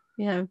 So,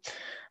 yeah.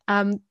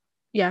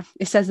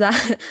 It says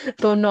that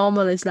though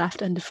normal is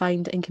left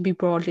undefined and can be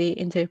broadly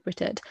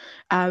interpreted,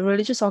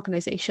 religious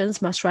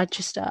organisations must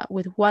register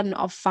with one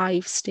of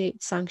 5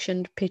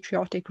 state-sanctioned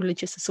patriotic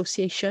religious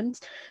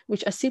associations,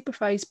 which are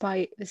supervised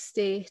by the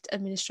State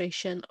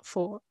Administration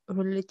for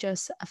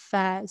Religious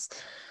Affairs.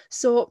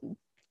 So,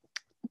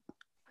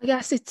 I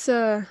guess it's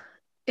a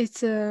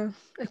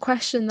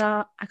question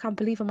that I can't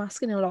believe I'm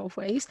asking in a lot of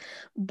ways.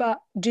 But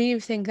do you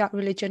think that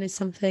religion is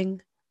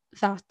something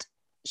that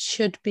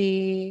should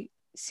be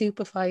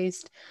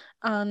supervised?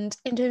 And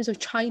in terms of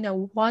China,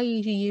 why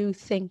do you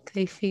think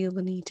they feel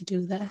the need to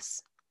do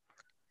this?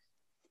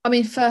 I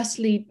mean,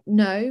 firstly,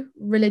 no,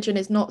 religion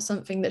is not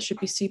something that should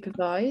be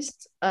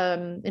supervised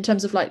in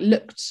terms of like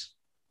looked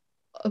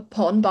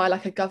upon by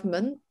like a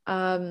government.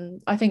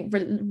 I think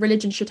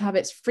religion should have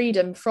its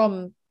freedom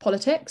from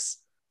politics.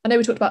 I know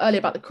we talked about earlier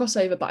about the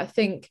crossover, but I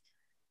think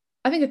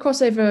a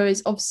crossover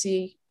is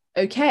obviously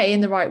okay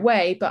in the right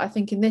way, but I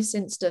think in this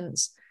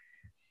instance,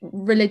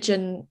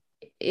 religion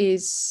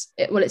it's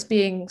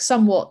being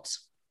somewhat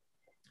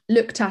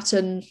looked at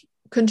and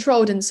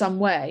controlled in some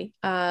way.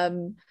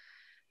 And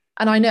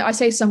I know I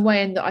say some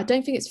way in that I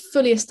don't think it's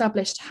fully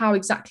established how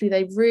exactly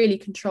they really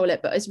control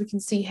it. But as we can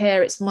see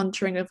here, it's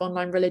monitoring of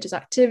online religious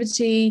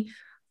activity,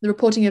 the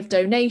reporting of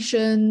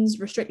donations,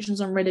 restrictions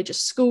on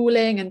religious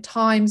schooling and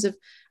times of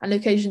and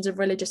locations of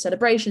religious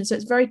celebration. So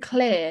it's very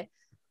clear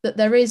that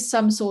there is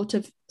some sort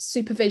of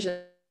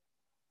supervision.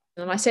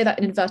 And I say that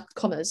in inverted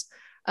commas.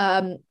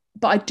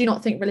 But I do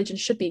not think religion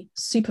should be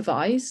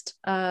supervised.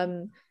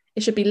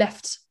 It should be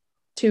left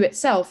to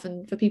itself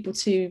and for people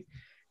to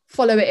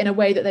follow it in a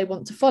way that they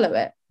want to follow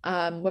it,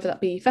 whether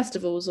that be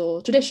festivals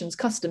or traditions,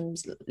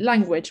 customs,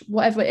 language,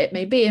 whatever it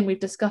may be. And we've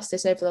discussed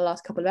this over the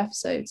last couple of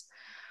episodes.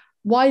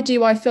 why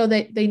do I feel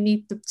they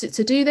need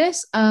to do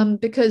this?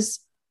 Because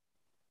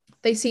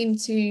they seem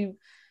to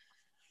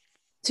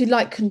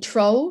like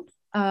control,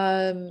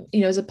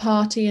 as a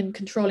party, and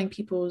controlling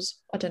people's,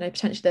 I don't know,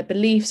 potentially their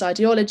beliefs,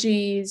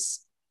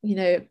 ideologies,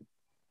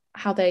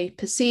 how they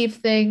perceive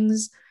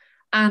things.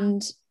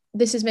 And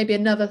this is maybe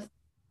another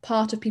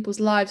part of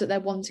people's lives that they're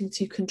wanting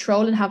to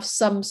control and have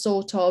some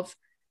sort of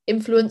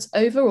influence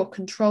over or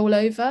control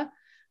over.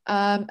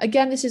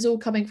 Again, this is all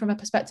coming from a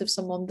perspective of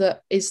someone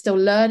that is still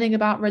learning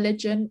about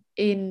religion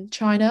in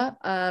China.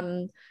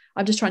 I'm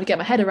just trying to get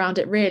my head around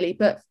it, really.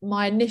 But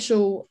my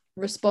initial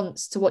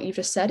response to what you've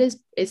just said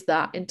is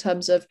that, in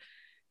terms of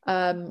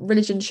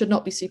religion should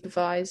not be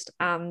supervised,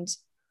 and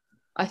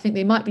I think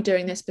they might be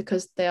doing this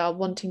because they are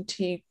wanting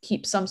to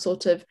keep some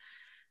sort of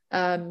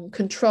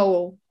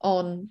control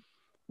on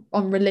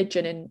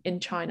religion in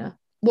China.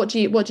 What do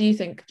you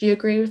think? Do you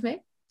agree with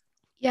me?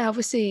 Yeah,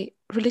 obviously,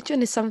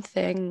 religion is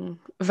something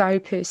very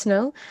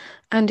personal,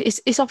 and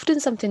it's often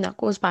something that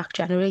goes back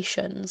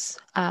generations.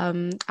 I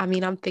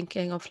mean, I'm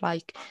thinking of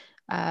like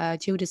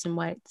Judaism,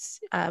 where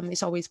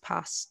it's always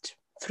passed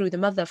through the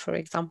mother, for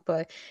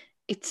example.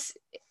 It's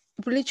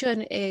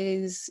Religion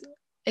is,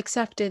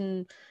 except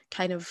in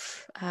kind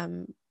of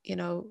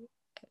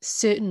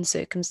certain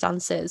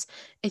circumstances,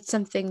 it's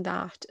something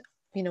that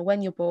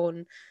when you're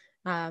born,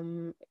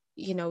 um,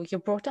 you're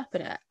brought up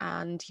in it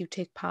and you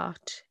take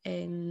part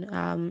in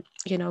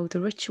the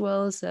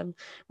rituals,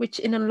 which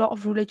in a lot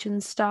of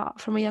religions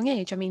start from a young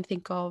age. I mean,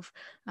 think of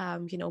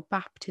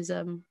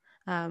baptism,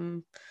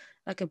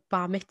 like a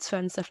bar mitzvah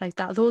and stuff like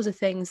that. Those are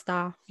things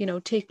that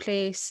take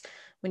place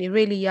when you're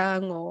really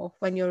young or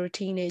when you're a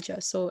teenager.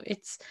 So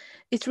it's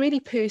really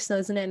personal,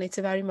 isn't it? And it's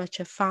a very much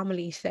a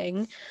family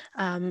thing.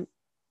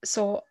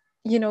 So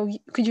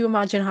could you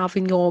imagine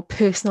having your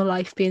personal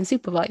life being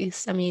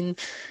supervised? I mean,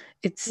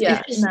 it's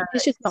Yeah, it's just no,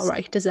 it's just not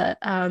right, is it?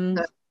 no,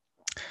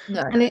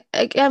 no. And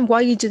again,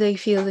 why do they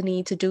feel the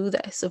need to do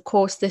this? Of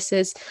course, this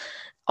is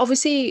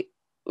obviously,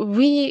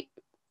 we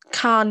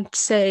can't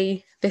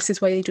say this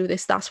is why they do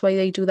this, that's why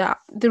they do that.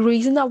 The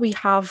reason that we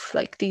have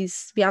like we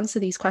answer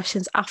these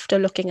questions after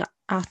looking at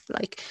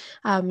like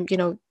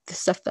the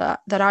stuff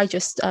that I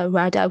just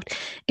read out,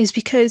 is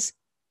because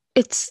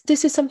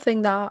this is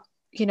something that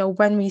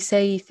when we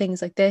say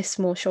things like this,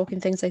 more shocking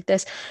things like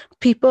this,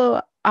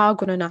 people are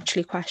going to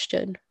naturally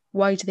question,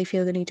 why do they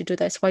feel the need to do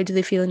this? Why do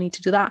they feel the need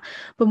to do that?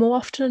 But more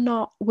often than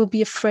not, we'll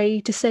be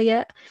afraid to say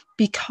it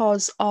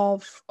because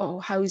of, oh,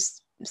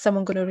 how's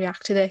someone going to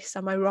react to this?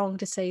 Am I wrong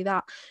to say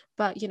that?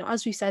 But,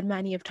 as we said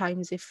many of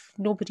times, if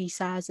nobody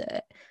says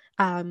it,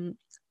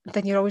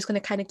 then you're always going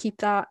to kind of keep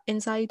that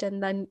inside,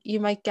 and then you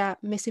might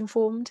get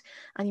misinformed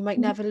and you might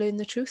never learn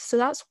the truth. So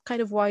that's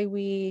kind of why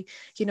we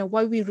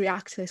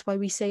react to this, why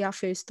we say our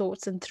first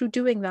thoughts. And through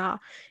doing that,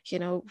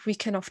 we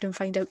can often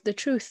find out the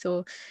truth,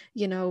 or,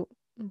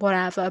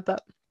 whatever.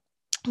 But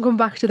going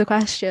back to the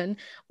question,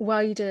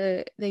 why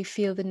do they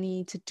feel the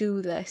need to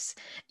do this?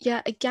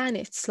 Yeah, again,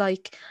 it's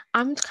like,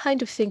 I'm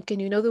kind of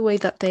thinking, the way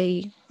that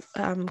they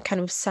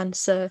kind of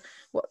censor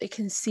what they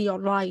can see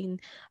online.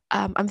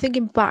 I'm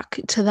thinking back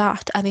to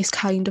that, and it's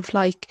kind of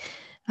like,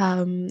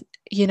 they,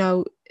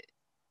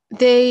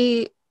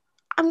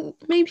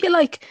 maybe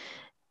like,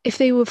 if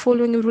they were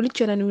following a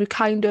religion and would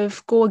kind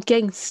of go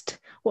against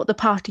what the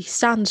party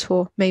stands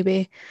for,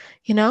 maybe,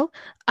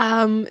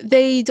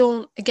 they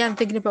don't, again,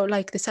 thinking about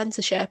like the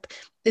censorship,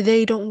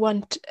 they don't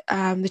want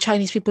the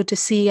Chinese people to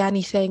see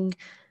anything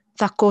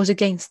that goes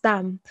against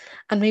them.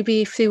 And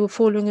maybe if they were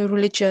following a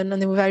religion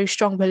and they were very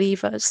strong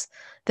believers,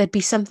 there'd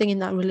be something in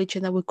that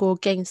religion that would go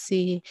against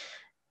the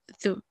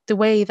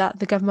way that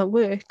the government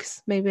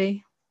works,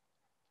 maybe.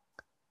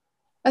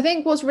 I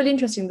think what's really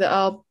interesting that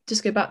I'll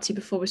just go back to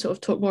before we sort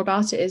of talk more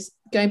about it is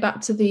going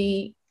back to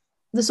the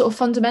sort of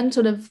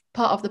fundamental of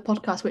part of the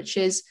podcast, which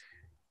is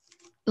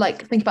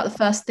like, think about the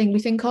first thing we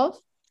think of.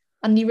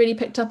 And you really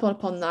picked up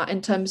upon that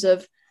in terms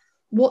of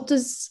what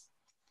does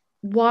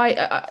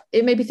why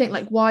it made me think,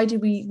 like, why do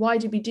we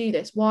do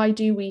this? Why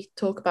do we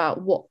talk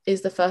about what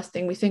is the first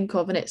thing we think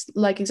of? And it's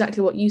like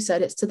exactly what you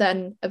said, it's to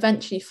then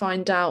eventually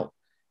find out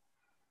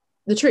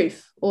the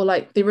truth, or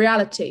like the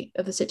reality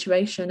of the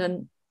situation.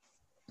 And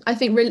I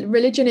think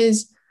religion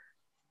is,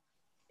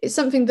 it's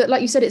something that,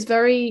 like you said, it's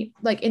very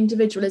like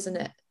individual, isn't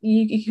it?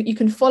 You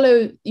can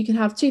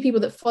have two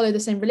people that follow the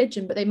same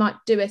religion, but they might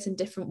do it in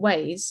different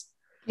ways.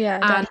 Yeah,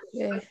 And I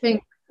definitely.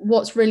 think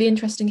what's really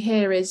interesting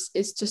here is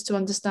just to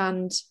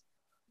understand,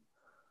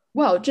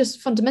 well,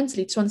 just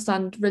fundamentally to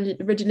understand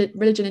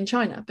religion in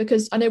China,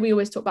 because I know we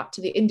always talk back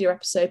to the India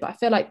episode, but I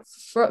feel like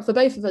for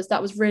both of us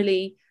that was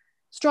really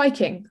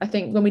striking. I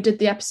think when we did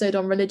the episode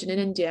on religion in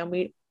India,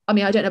 and I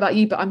mean, I don't know about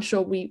you, but I'm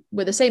sure we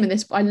were the same in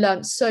this. I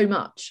learned so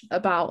much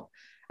about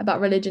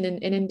religion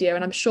in India,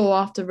 and I'm sure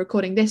after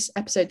recording this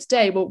episode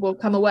today, we'll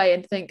come away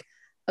and think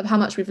of how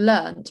much we've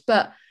learned.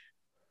 But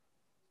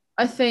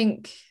I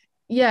think,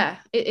 yeah,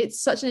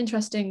 it's such an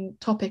interesting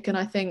topic, and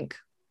I think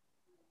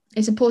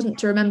it's important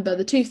to remember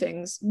the two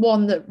things: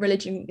 one, that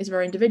religion is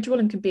very individual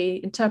and can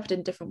be interpreted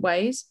in different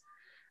ways,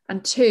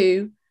 and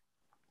two,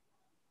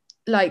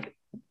 like,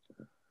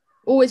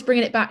 always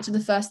bringing it back to the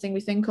first thing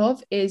we think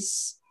of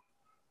is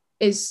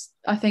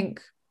I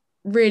think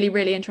really,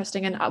 really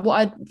interesting. And what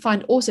I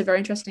find also very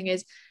interesting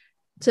is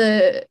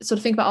to sort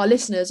of think about our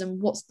listeners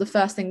and what's the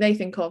first thing they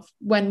think of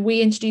when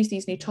we introduce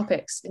these new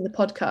topics in the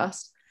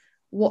podcast.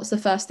 What's the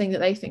first thing that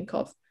they think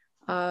of?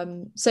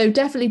 So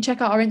definitely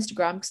check out our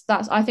Instagram,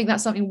 because I think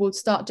that's something we'll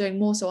start doing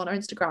more so on our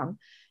Instagram,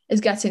 is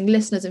getting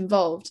listeners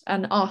involved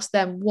and ask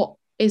them what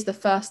is the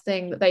first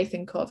thing that they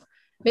think of.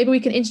 Maybe we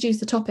can introduce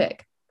the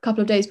topic a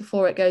couple of days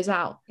before it goes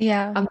out.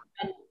 Yeah.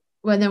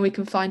 And then we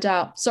can find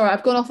out. Sorry,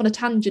 I've gone off on a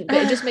tangent,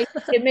 but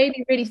it made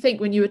me really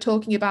think when you were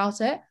talking about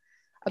it,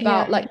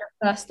 about Yeah. like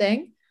the first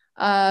thing.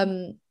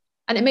 And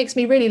it makes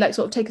me really like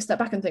sort of take a step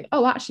back and think,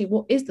 oh, actually,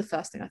 what is the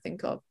first thing I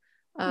think of?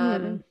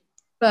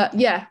 But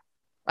yeah,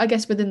 I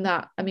guess within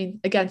that, I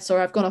mean, again,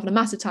 sorry, I've gone off on a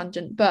massive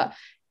tangent, but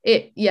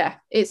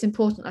it's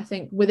important, I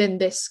think, within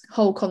this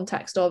whole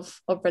context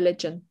of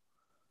religion.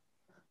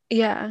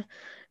 Yeah.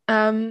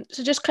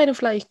 So just kind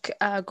of like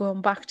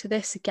going back to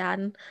this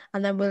again,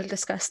 and then we'll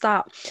discuss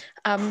that.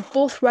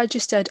 Both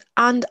registered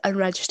and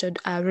unregistered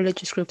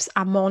religious groups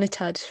are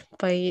monitored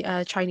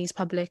by Chinese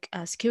public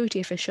security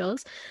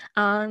officials,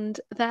 and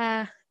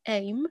their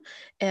aim,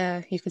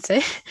 you could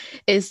say,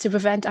 is to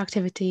prevent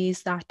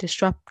activities that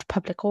disrupt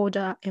public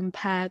order,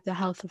 impair the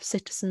health of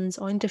citizens,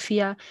 or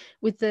interfere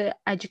with the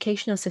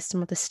educational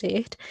system of the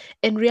state.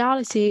 In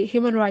reality,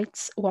 human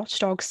rights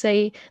watchdogs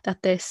say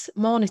that this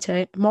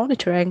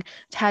monitoring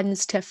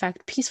tends to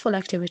affect peaceful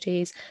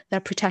activities that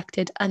are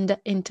protected under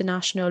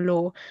international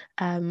law,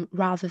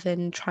 rather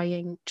than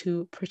trying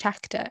to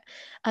protect it.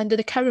 Under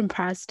the current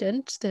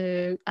president,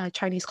 the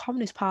Chinese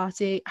Communist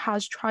Party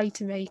has tried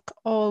to make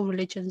all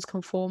religions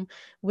conform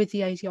with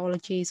the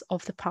ideologies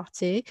of the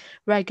party.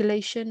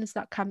 Regulations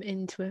that came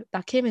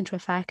into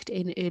effect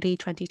in early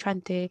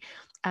 2020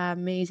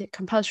 made it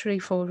compulsory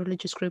for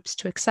religious groups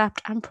to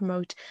accept and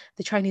promote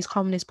the Chinese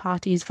Communist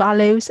Party's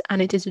values,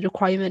 and it is a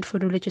requirement for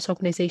religious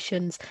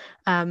organizations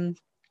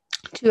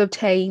to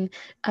obtain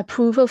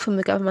approval from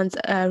the government's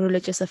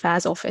religious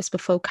affairs office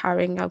before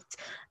carrying out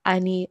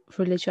any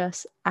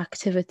religious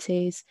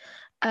activities.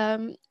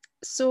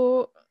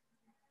 So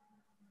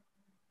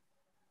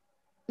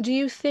do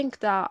you think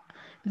that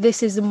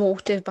this is the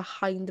motive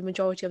behind the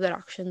majority of their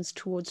actions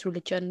towards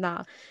religion,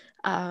 that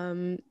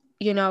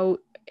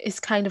it's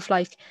kind of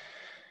like,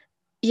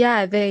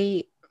 yeah,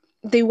 they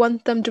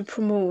want them to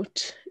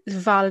promote the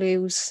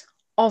values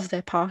of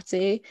their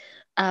party,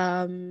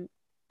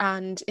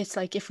 and it's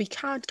like, if we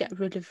can't get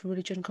rid of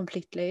religion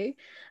completely,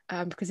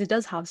 because it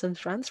does have some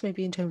strengths,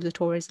 maybe in terms of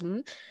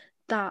tourism,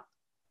 that,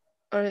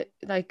 or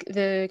like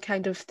the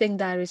kind of thing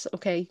there is,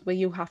 okay, well,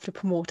 you have to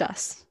promote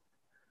us.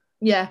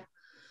 Yeah,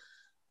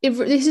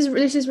 this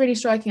is really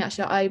striking,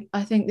 actually.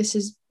 I think this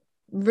has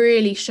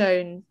really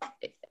shown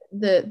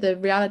the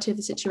reality of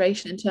the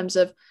situation, in terms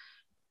of,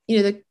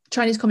 the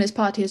Chinese Communist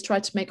Party has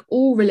tried to make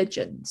all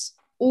religions,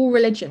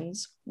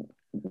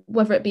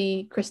 whether it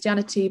be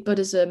Christianity,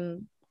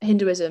 Buddhism,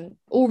 Hinduism,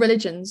 all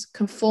religions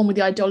conform with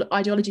the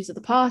ideologies of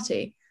the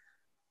party.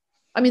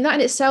 I mean, that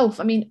in itself,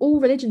 I mean, all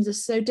religions are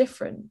so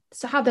different.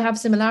 So how they have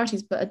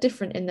similarities but are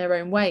different in their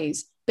own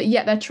ways. But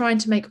yet they're trying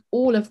to make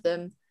all of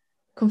them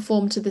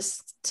conform to the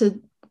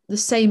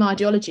same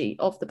ideology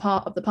of the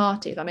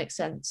party, if that makes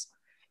sense.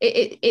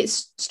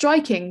 It's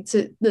striking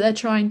that they're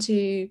trying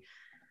to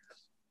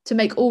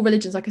make all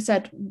religions, like I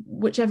said,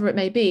 whichever it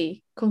may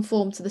be,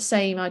 conform to the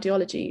same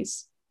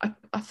ideologies.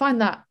 I find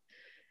that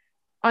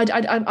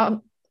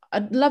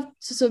I'd love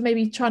to sort of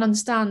maybe try and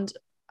understand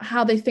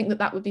how they think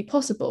that would be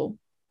possible.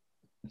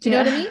 Do you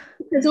know what I mean?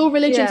 Because all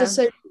religions are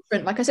so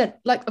different. Like I said,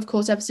 like, of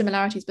course, they have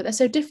similarities, but they're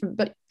so different.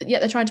 But yet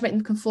they're trying to make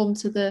them conform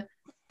to the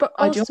But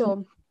ideology.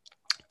 also,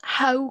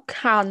 how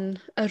can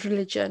a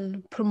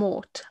religion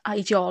promote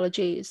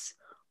ideologies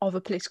of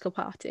a political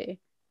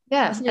party?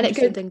 Yeah, That's an and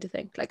interesting thing to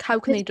think. Like, how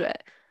can they do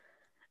it?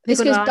 They're this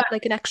going to goes add back.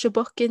 like an extra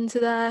book into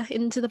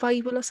the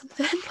Bible or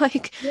something.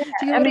 Like, Yeah,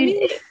 do you know I what I mean,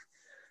 mean?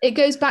 it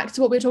goes back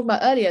to what we were talking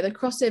about earlier, the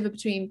crossover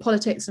between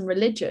politics and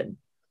religion.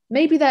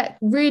 Maybe there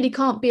really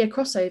can't be a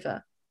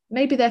crossover.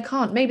 Maybe there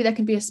can't. Maybe there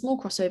can be a small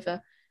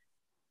crossover,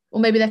 or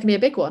maybe there can be a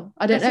big one.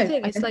 I don't That's the know.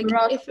 thing. I It's guess like, we're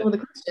asking all the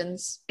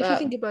questions, if you but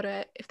think about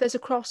it, if there's a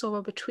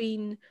crossover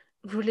between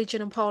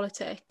religion and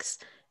politics,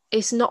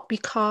 it's not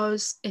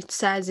because it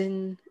says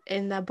in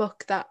their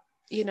book that,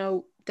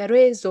 there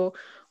is, or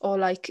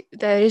like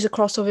there is a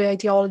crossover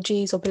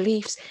ideologies or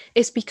beliefs.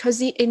 It's because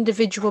the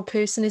individual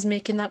person is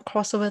making that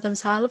crossover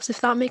themselves,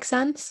 if that makes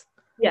sense.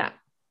 yeah,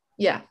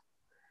 yeah.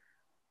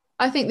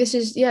 I think this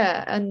is,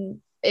 yeah,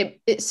 and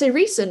it's so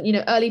recent.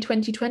 Early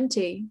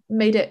 2020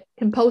 made it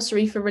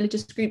compulsory for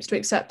religious groups to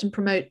accept and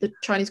promote the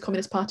Chinese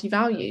Communist Party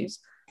values.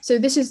 So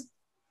this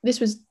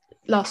was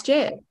last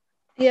year.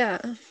 Yeah.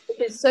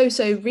 It's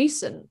so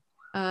recent.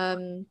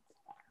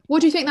 What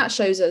do you think that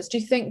shows us? Do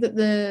you think that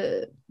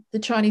the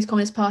Chinese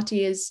Communist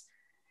Party is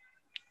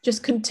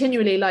just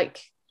continually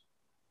like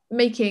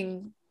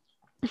making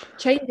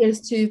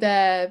changes to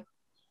their,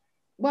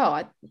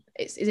 well,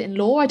 is it in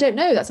law? I don't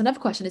know. That's another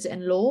question. Is it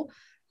in law?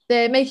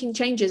 they're making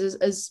changes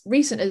as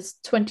recent as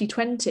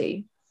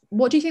 2020.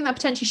 What do you think that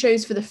potentially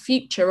shows for the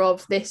future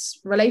of this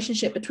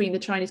relationship between the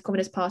Chinese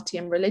Communist Party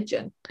and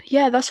religion?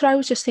 Yeah, that's what I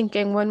was just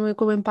thinking when we're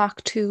going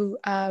back to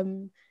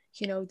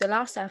the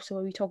last episode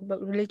where we talked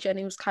about religion.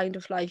 It was kind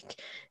of like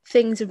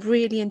things have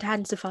really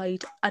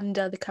intensified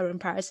under the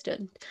current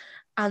president.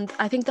 And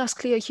I think that's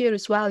clear here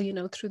as well,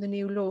 through the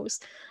new laws.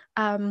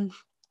 Um,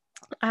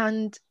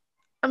 and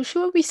I'm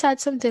sure we said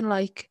something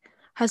like,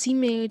 has he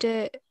made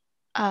it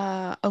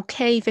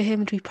okay for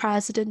him to be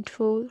president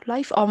for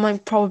life? Or am I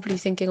probably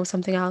thinking of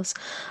something else?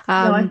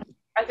 No, Um,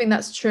 I think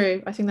that's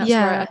true. I think that's right.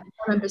 yeah.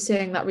 I remember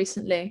seeing that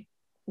recently.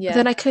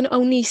 Then Yeah. I can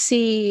only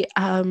see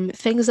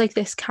things like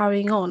this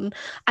carrying on.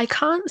 I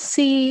can't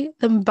see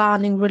them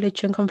banning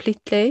religion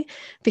completely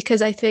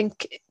because I think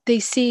they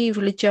see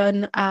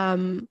religion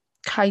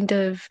kind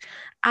of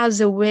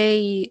as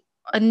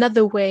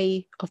another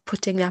way of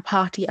putting their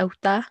party out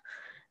there.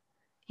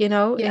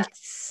 Yeah.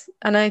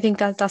 And I think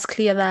that's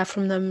clear there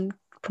from them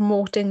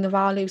promoting the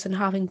values and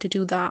having to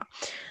do that.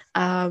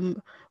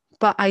 Um,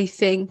 but I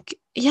think,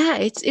 yeah,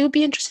 it would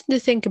be interesting to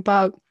think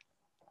about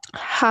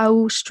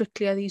how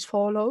strictly are these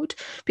followed?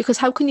 Because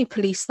how can you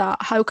police that?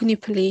 How can you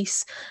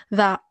police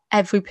that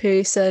every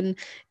person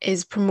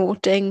is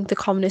promoting the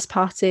Communist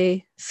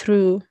Party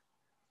through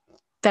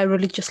their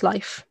religious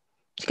life?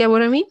 Do you get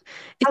what I mean?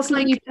 How It's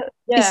can you like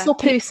it's yeah, so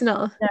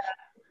personal. yeah,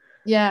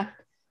 yeah.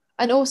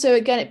 And also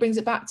again it brings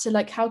it back to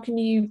like how can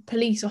you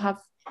police or have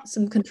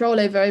some control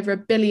over a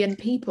billion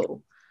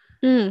people?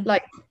 Mm,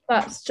 Like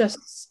that's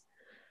just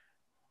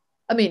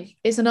I mean,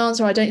 it's an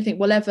answer I don't think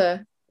we'll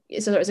ever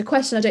it's a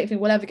question I don't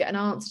think we'll ever get an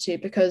answer to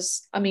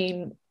because I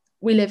mean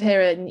we live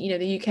here in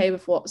the UK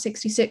with what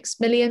 66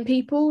 million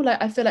people.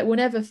 Like I feel like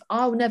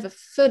I'll never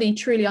fully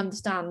truly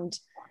understand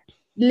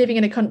living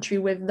in a country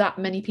with that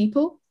many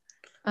people.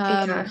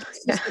 yeah,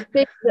 It's yeah, just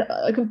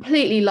a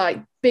completely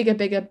like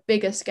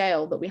bigger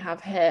scale that we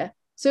have here.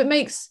 So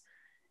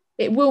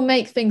it will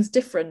make things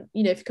different.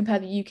 If you compare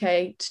the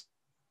UK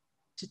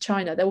to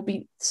China, there will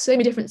be so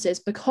many differences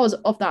because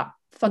of that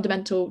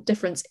fundamental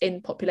difference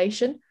in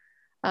population,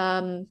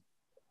 um,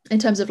 in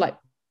terms of like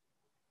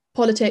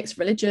politics,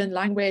 religion,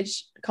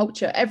 language,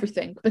 culture,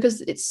 everything.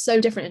 Because it's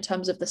so different in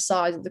terms of the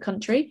size of the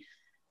country,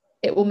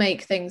 it will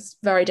make things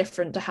very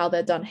different to how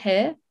they're done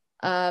here.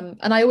 And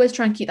I always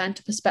try and keep that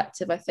into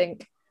perspective. I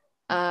think,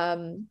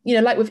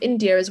 like with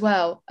India as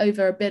well,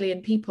 over a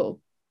billion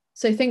people.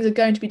 So things are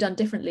going to be done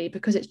differently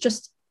because it's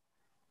just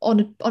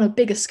on a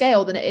bigger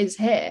scale than it is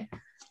here.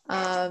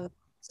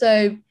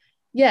 So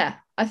yeah,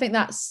 I think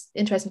that's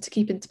interesting to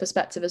keep into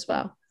perspective as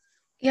well.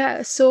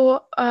 yeah.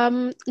 So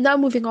now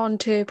moving on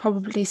to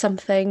probably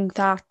something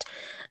that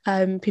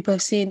people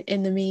have seen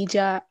in the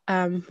media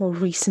more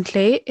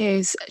recently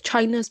is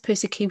China's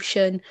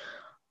persecution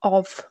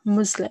of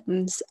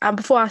Muslims. And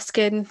before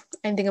asking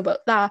anything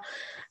about that,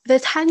 there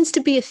tends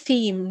to be a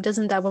theme,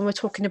 doesn't there, when we're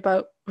talking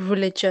about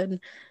religion,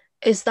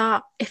 is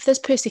that if there's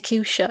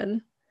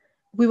persecution,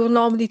 we will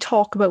normally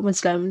talk about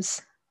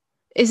Muslims.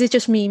 Is it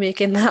just me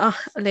making that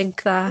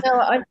link there? No,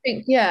 I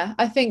think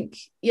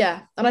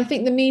and I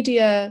think the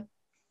media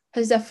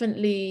has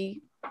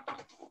definitely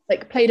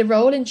like played a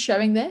role in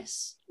showing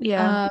this.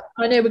 Yeah.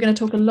 I know we're going to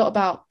talk a lot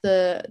about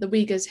the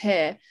Uyghurs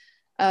here,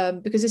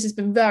 because this has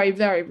been very,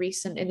 very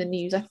recent in the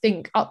news. I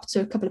think up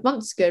to a couple of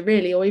months ago,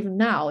 really, or even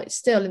now, it's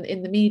still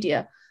in the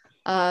media.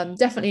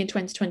 Definitely in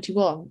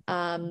 2021.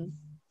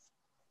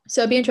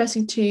 So it'd be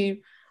interesting to,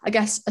 I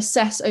guess,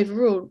 assess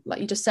overall,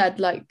 like you just said,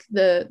 like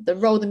the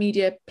role the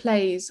media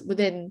plays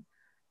within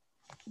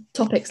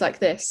topics like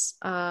this.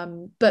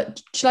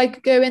 But should I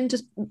go in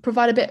just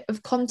provide a bit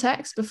of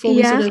context before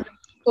we sort Yeah. of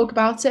talk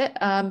about it?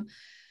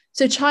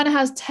 So China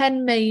has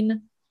 10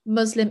 main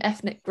Muslim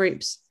ethnic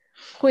groups.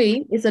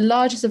 Hui is the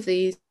largest of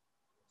these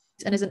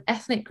and is an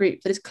ethnic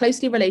group that is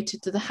closely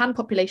related to the Han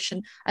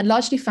population and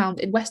largely found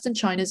in Western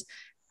China's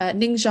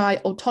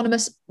Ningxia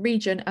Autonomous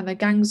Region and the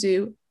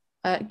Gansu,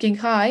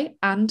 Qinghai,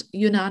 and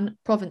Yunnan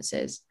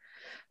provinces.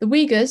 The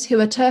Uyghurs, who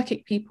are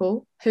Turkic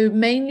people who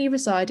mainly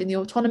reside in the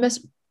autonomous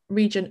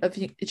region of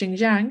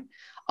Xinjiang,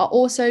 are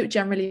also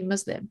generally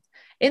Muslim.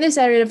 In this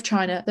area of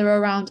China, there are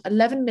around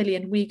 11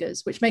 million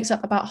Uyghurs, which makes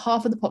up about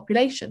half of the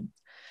population.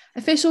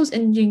 Officials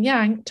in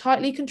Xinjiang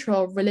tightly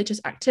control religious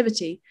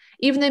activity,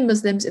 even though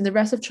Muslims in the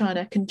rest of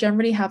China can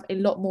generally have a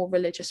lot more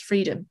religious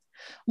freedom.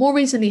 More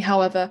recently,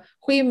 however,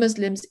 Hui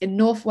Muslims in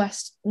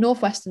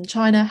northwestern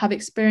China have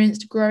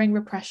experienced growing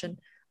repression,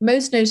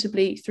 most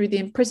notably through the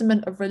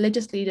imprisonment of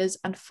religious leaders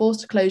and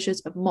forced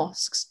closures of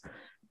mosques.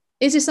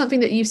 Is this something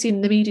that you've seen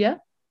in the media,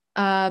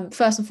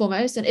 first and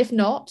foremost? And if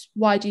not,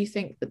 why do you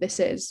think that this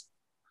is?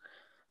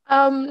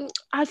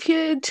 I've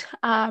heard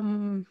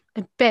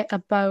a bit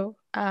about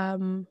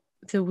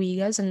the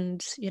Uyghurs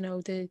and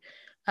the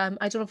I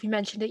don't know if you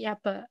mentioned it yet,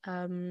 but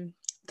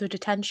the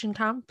detention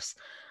camps.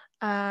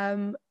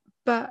 Um,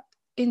 but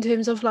in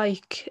terms of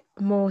like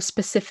more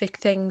specific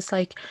things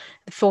like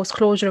the forced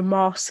closure of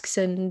mosques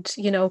and,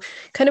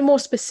 kind of more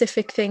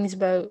specific things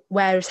about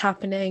where it's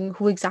happening,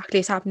 who exactly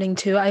it's happening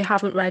to, I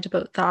haven't read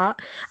about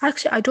that.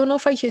 Actually, I don't know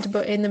if I heard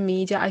about it in the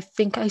media. I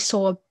think I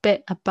saw a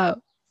bit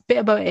about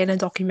it in a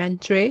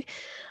documentary.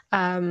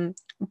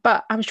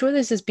 But I'm sure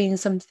this has been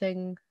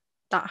something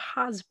that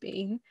has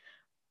been,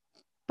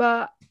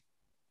 but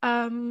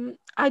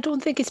I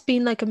don't think it's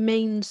been like a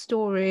main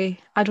story.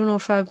 I don't know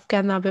if I'm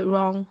getting that a bit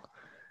wrong.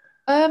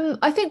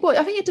 I think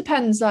it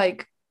depends.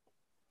 Like,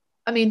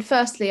 I mean,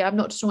 firstly, I'm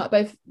not just talking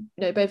about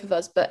both, both of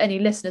us, but any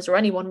listeners or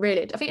anyone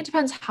really. I think it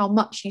depends how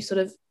much you sort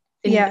of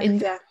Yeah,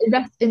 yeah,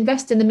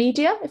 invest in the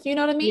media, if you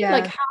know what I mean.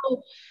 Like, yeah.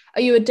 how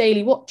are you a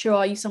daily watcher? Or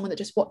are you someone that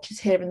just watches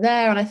here and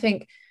there? And I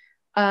think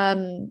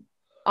um,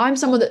 I'm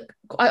someone that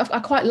I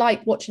quite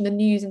like watching the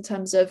news in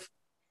terms of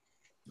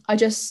I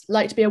just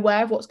like to be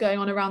aware of what's going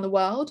on around the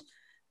world.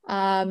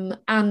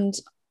 And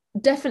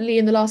definitely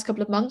in the last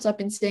couple of months, I've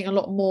been seeing a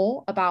lot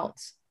more about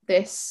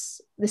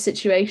this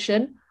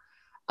situation.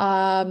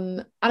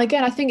 And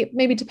again, I think it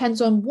maybe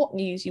depends on what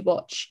news you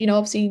watch.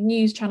 Obviously,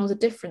 news channels are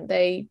different.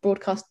 They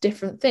broadcast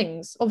different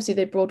things. Obviously,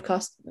 they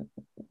broadcast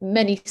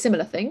many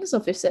similar things.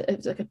 Obviously,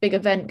 it's like a big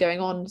event going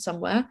on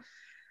somewhere.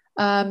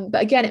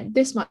 But again,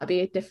 this might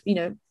be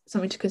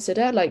something to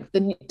consider. Like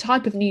the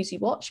type of news you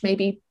watch,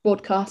 maybe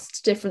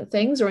broadcast different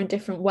things or in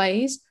different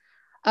ways.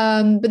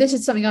 But this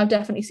is something I've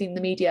definitely seen in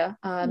the media.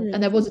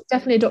 And there was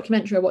definitely a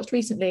documentary I watched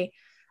recently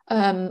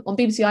on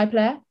BBC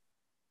iPlayer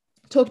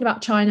talking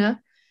about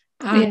China,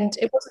 Yeah. and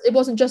it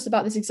wasn't just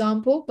about this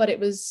example, but it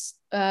was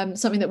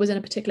something that was in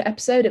a particular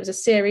episode. It was a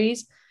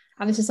series,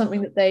 and this is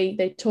something that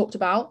they talked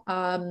about.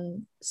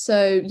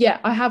 So yeah,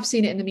 I have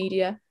seen it in the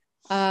media,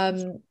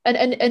 and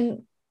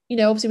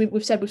obviously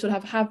we've said we sort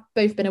of have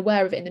both been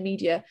aware of it in the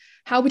media.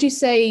 How would you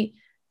say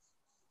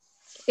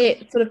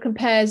it sort of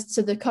compares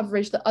to the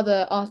coverage that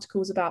other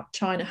articles about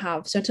China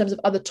have? So in terms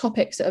of other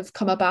topics that have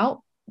come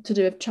about to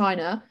do with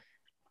China,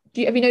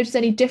 have you noticed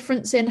any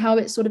difference in how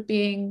it's sort of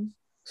being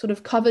sort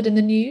of covered in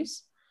the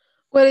news?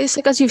 Well, it's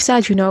like, as you've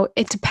said,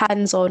 it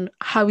depends on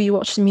how you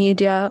watch the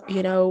media,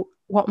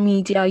 what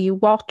media you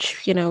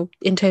watch,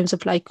 in terms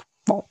of like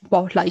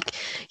what like,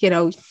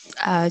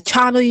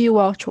 channel you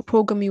watch, what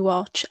program you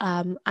watch,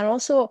 and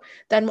also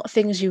then what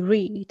things you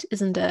read,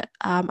 isn't it?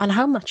 And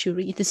how much you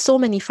read. There's so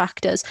many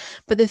factors.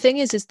 But the thing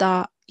is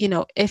that,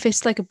 if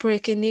it's like a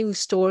breaking news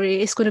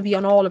story, it's going to be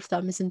on all of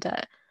them, isn't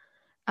it?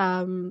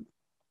 Um,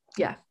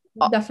 Yeah,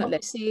 definitely.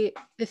 Obviously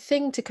the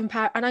thing to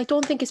compare, and I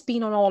don't think it's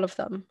been on all of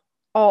them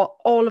or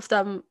all of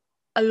them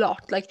a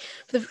lot. Like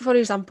for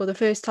example, the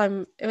first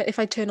time if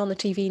I turn on the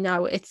TV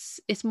now, it's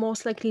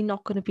most likely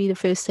not going to be the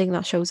first thing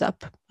that shows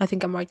up. I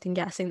think I'm right in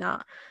guessing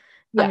that.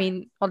 I Yeah.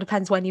 mean, all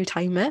depends when you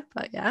time it,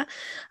 but yeah.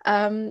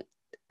 And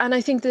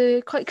I think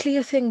the quite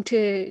clear thing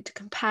to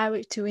compare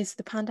it to is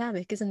the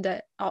pandemic, isn't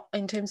it?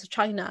 In terms of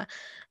China,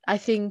 I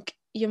think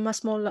you're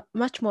much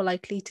more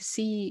likely to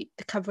see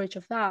the coverage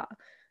of that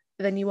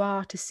than you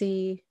are to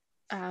see,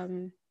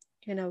 um,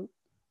 you know,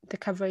 the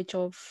coverage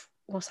of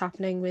what's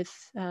happening with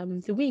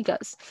the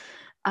Uyghurs.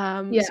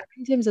 Yeah. So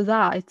in terms of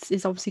that,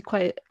 it's obviously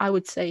quite, I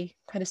would say,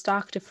 quite a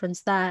stark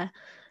difference there.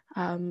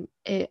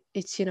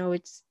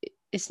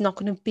 It's not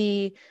going to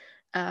be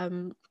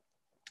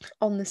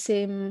on the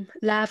same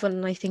level,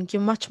 and I think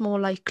you're much more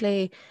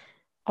likely,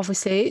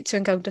 obviously, to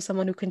encounter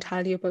someone who can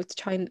tell you about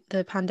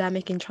the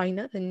pandemic in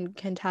China than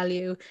can tell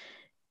you,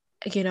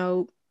 you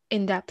know,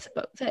 in depth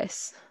about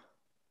this.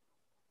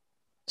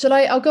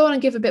 I'll go on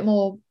and give a bit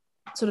more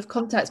sort of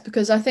context,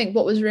 because I think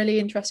what was really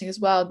interesting as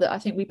well that I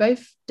think we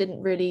both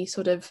didn't really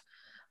sort of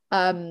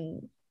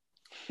um,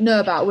 know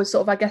about was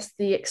sort of, I guess,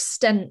 the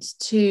extent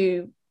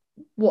to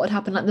what had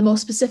happened, like the more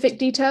specific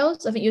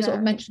details. I think you sort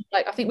of Yeah. mentioned,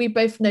 like, I think we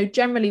both know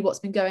generally what's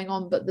been going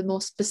on, but the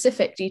more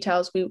specific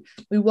details we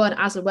weren't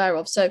as aware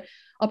of. So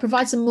I'll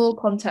provide some more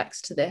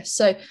context to this.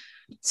 So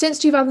since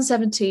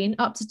 2017,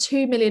 up to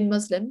 2 million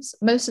Muslims,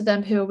 most of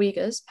them who are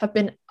Uyghurs, have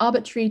been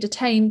arbitrarily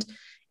detained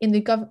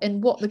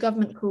in what the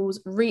government calls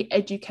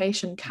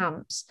re-education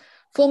camps.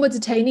 Former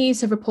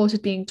detainees have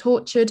reported being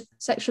tortured,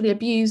 sexually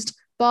abused,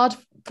 barred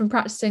from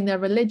practicing their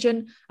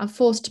religion, and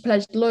forced to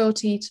pledge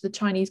loyalty to the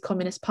Chinese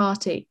Communist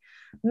Party.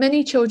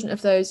 Many children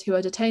of those who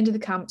are detained in the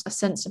camps are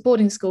sent to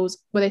boarding schools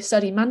where they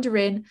study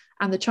Mandarin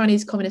and the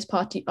Chinese Communist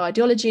Party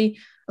ideology,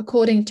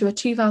 according to a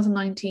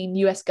 2019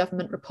 US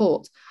government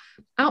report.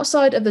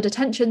 Outside of the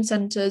detention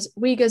centres,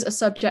 Uyghurs are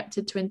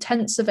subjected to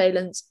intense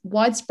surveillance,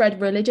 widespread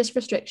religious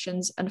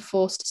restrictions, and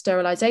forced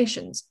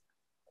sterilizations.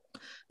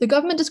 The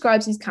government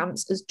describes these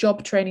camps as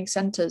job training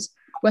centres,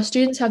 where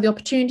students have the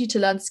opportunity to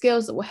learn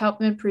skills that will help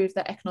them improve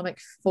their economic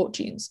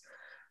fortunes.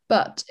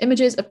 But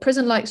images of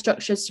prison-like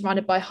structures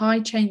surrounded by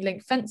high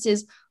chain-link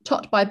fences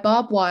topped by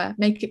barbed wire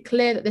make it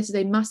clear that this is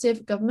a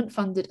massive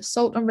government-funded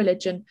assault on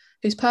religion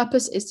whose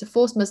purpose is to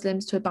force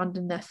Muslims to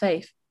abandon their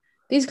faith.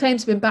 These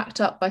claims have been backed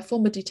up by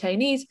former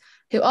detainees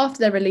who, after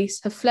their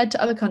release, have fled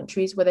to other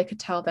countries where they could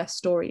tell their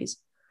stories.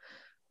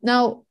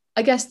 Now,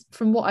 I guess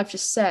from what I've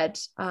just said,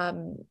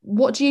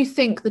 what do you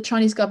think the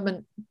Chinese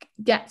government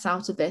gets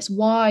out of this?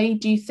 Why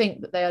do you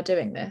think that they are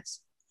doing this?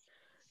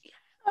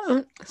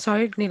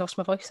 Sorry, I nearly lost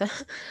my voice there.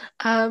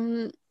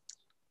 Um,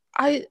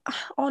 I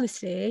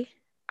honestly,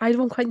 I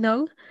don't quite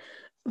know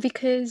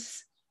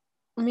because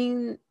I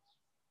mean,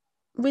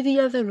 with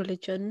the other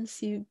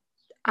religions,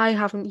 I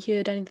haven't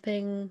heard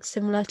anything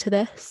similar to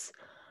this.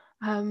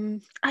 I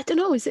don't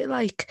know. Is it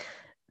like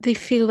they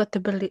feel that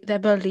their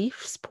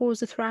beliefs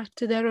pose a threat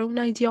to their own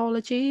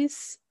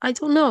ideologies? I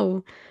don't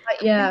know.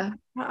 Yeah,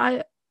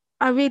 I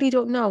I really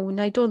don't know, and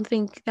I don't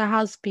think there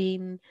has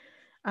been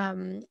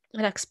an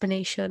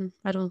explanation.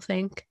 I don't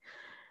think.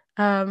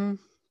 Um,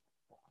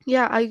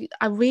 yeah,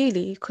 I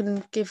really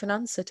couldn't give an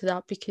answer to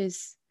that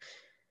because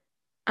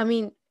I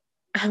mean,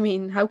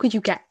 how could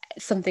you get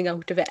something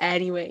out of it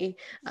anyway?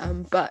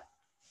 But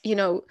you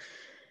know,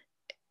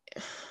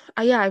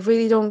 yeah, I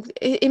really don't.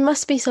 It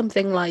must be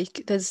something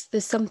like there's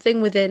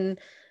something within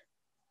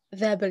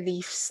their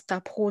beliefs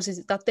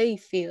that they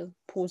feel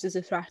poses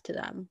a threat to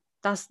them.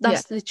 yeah,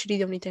 That's literally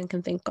the only thing I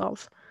can think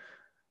of.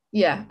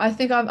 yeah. I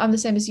think I'm the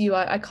same as you.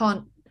 I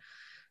can't.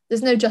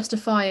 There's no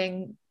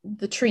justifying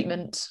the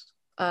treatment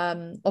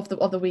of the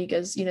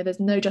Uyghurs. You know, there's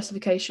no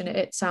justification.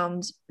 It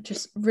sounds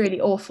just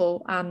really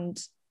awful and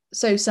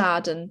so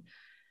sad. And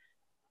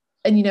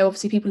you know,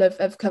 obviously people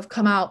have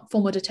come out,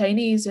 former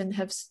detainees, and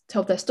have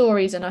told their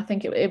stories. And I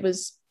think it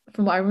was,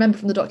 from what I remember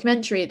from the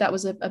documentary, that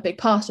was a big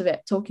part of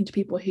it, talking to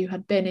people who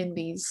had been in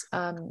these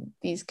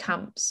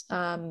camps,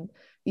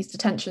 these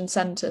detention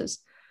centres.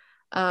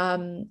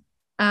 Um,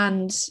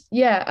 and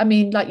yeah, I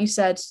mean, like you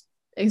said,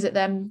 is it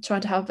them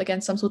trying to have,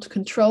 again, some sort of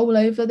control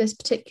over this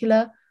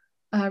particular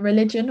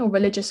religion or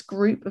religious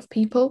group of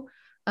people?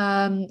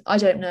 I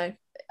don't know.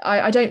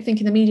 I don't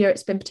think in the media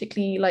it's been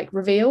particularly like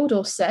revealed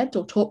or said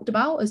or talked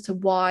about as to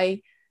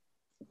why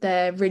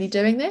they're really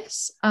doing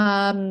this.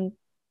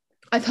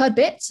 I've heard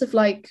bits of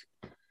like,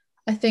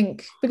 I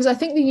think because I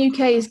think the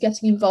UK is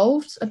getting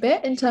involved a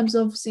bit in terms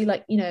of, obviously,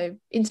 like, you know,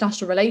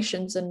 international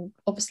relations, and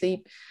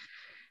obviously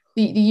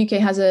the UK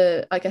has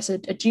I guess a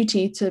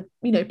duty to,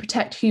 you know,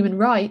 protect human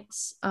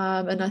rights.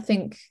 And I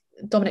think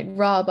Dominic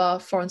Raab, our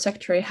foreign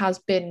secretary, has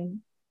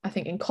been, I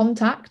think, in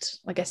contact.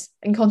 I guess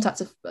in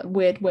contact's a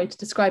weird way to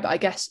describe it. I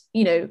guess,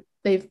 you know,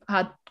 they've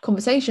had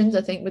conversations,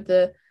 I think, with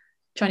the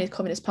Chinese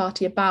Communist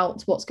Party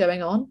about what's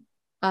going on.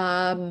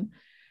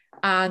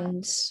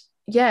 And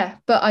yeah,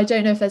 but I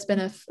don't know if there's been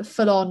a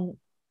full-on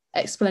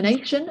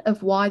explanation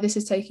of why this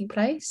is taking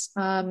place.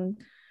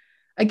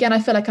 Again, I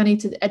feel like I need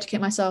to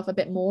educate myself a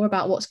bit more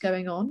about what's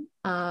going on.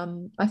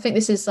 I think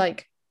this is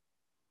like,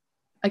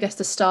 I guess,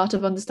 the start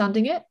of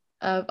understanding it,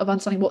 of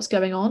understanding what's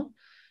going on.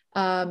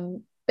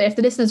 But if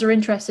the listeners are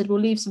interested, we'll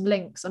leave some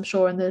links, I'm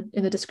sure, in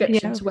the description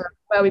Yeah, to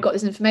where we got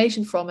this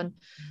information from.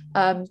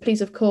 And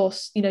please, of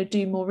course, you know,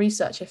 do more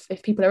research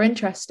if people are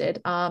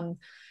interested.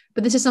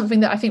 But this is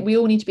something that I think we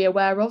all need to be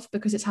aware of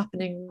because it's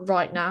happening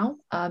right now.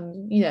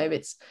 You know,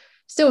 it's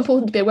still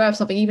important to be aware of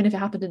something, even if it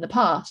happened in the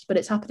past, but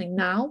it's happening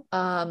now.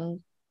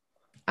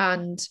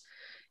 And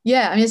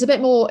yeah, I mean, there's a bit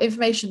more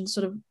information,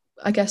 sort of,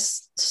 I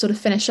guess, to sort of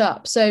finish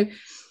up. So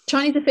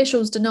Chinese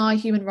officials deny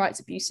human rights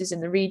abuses in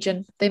the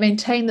region. They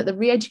maintain that the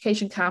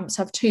re-education camps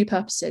have two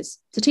purposes: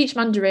 to teach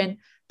Mandarin,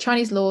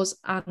 Chinese laws,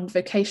 and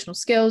vocational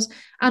skills,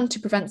 and to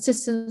prevent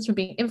citizens from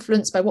being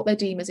influenced by what they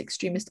deem as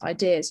extremist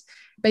ideas.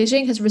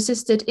 Beijing has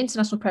resisted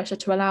international pressure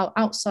to allow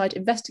outside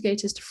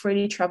investigators to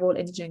freely travel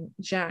in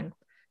Xinjiang.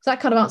 So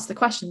that kind of answers the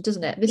question,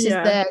 doesn't it? This is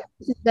yeah.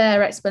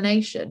 their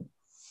explanation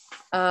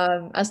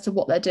as to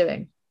what they're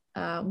doing.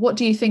 What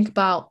do you think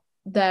about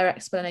their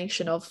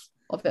explanation of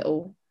it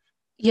all?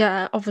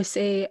 Yeah,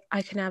 obviously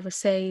I can never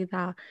say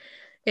that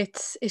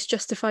it's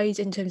justified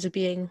in terms of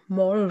being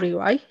morally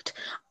right,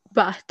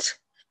 but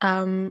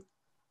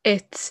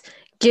it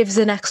gives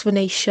an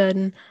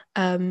explanation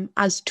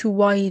as to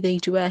why they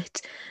do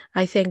it.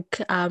 I think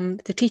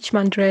the teach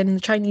Mandarin,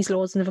 the Chinese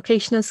laws, and the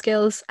vocational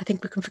skills, I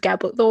think we can forget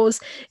about those.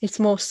 It's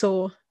more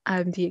so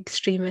the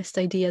extremist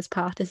ideas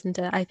part, isn't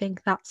it? I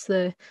think that's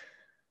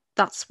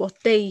what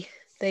they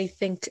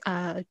think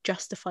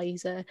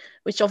justifies it,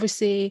 which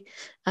obviously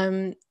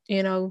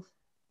you know,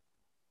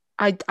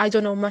 I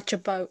don't know much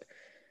about,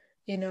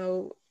 you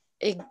know,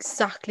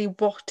 exactly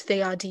what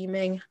they are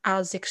deeming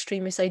as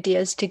extremist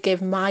ideas to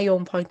give my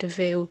own point of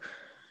view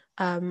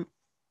um,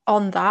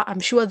 on that. I'm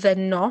sure they're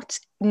not,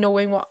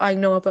 knowing what I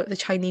know about the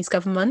Chinese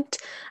government.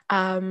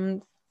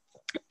 Um,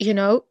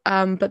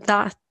 but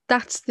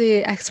that's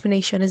the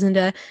explanation, isn't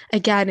it?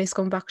 Again, it's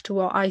going back to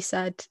what I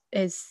said,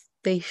 is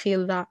they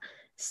feel that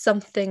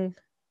something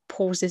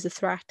poses a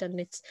threat, and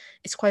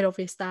it's quite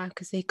obvious that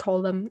because they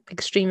call them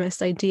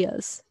extremist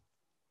ideas.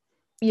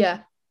 Yeah,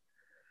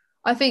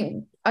 I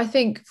think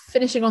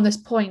finishing on this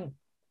point,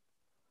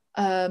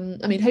 I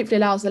mean, hopefully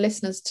allows the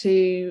listeners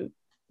to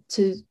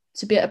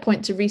to be at a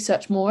point to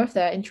research more if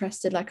they're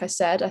interested. Like I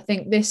said, I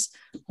think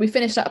we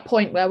finished at a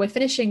point where we're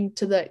finishing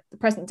to the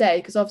present day,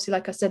 because obviously,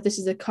 like I said, this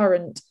is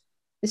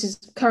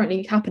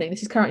currently happening,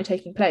 this is currently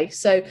taking place.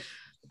 So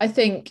I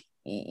think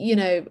you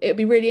know, it would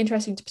be really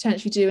interesting to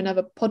potentially do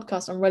another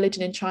podcast on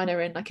religion in China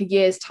in like a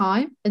year's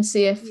time and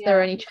see if there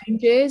are Yeah. any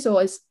changes,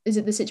 or is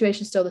it the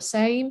situation still the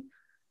same?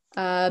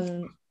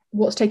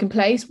 What's taken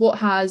place? What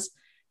has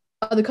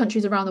other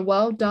countries around the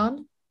world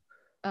done?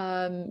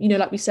 You know,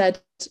 like we said,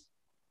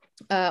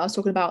 I was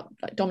talking about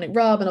like Dominic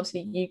Raab and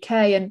obviously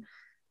UK and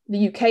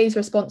the UK's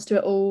response to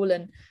it all,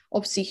 and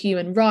obviously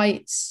human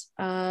rights.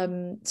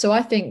 So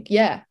I think,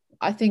 yeah,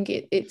 I think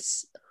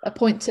it's a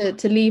point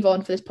to leave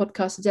on for this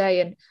podcast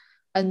today,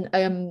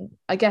 and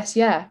I guess,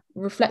 yeah,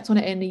 reflect on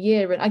it in a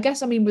year. And I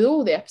guess, I mean, with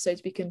all the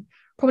episodes, we can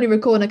probably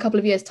record in a couple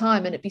of years'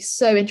 time, and it'd be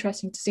so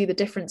interesting to see the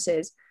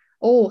differences,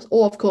 or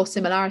of course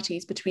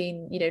similarities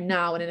between, you know,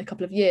 now and in a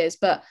couple of years.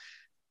 But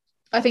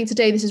I think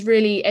today this has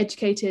really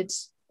educated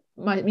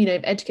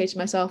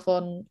myself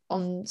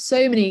on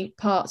so many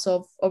parts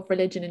of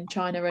religion in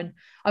China, and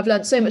I've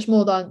learned so much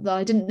more than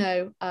I didn't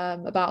know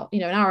about, you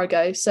know, an hour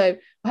ago. So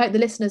I hope the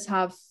listeners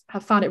have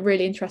found it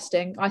really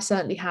interesting. I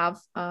certainly have,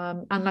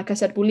 and like I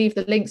said, we'll leave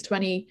the links to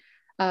any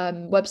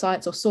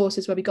websites or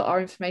sources where we got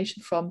our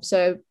information from,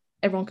 so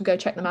everyone can go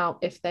check them out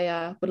if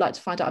they would like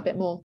to find out a bit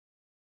more.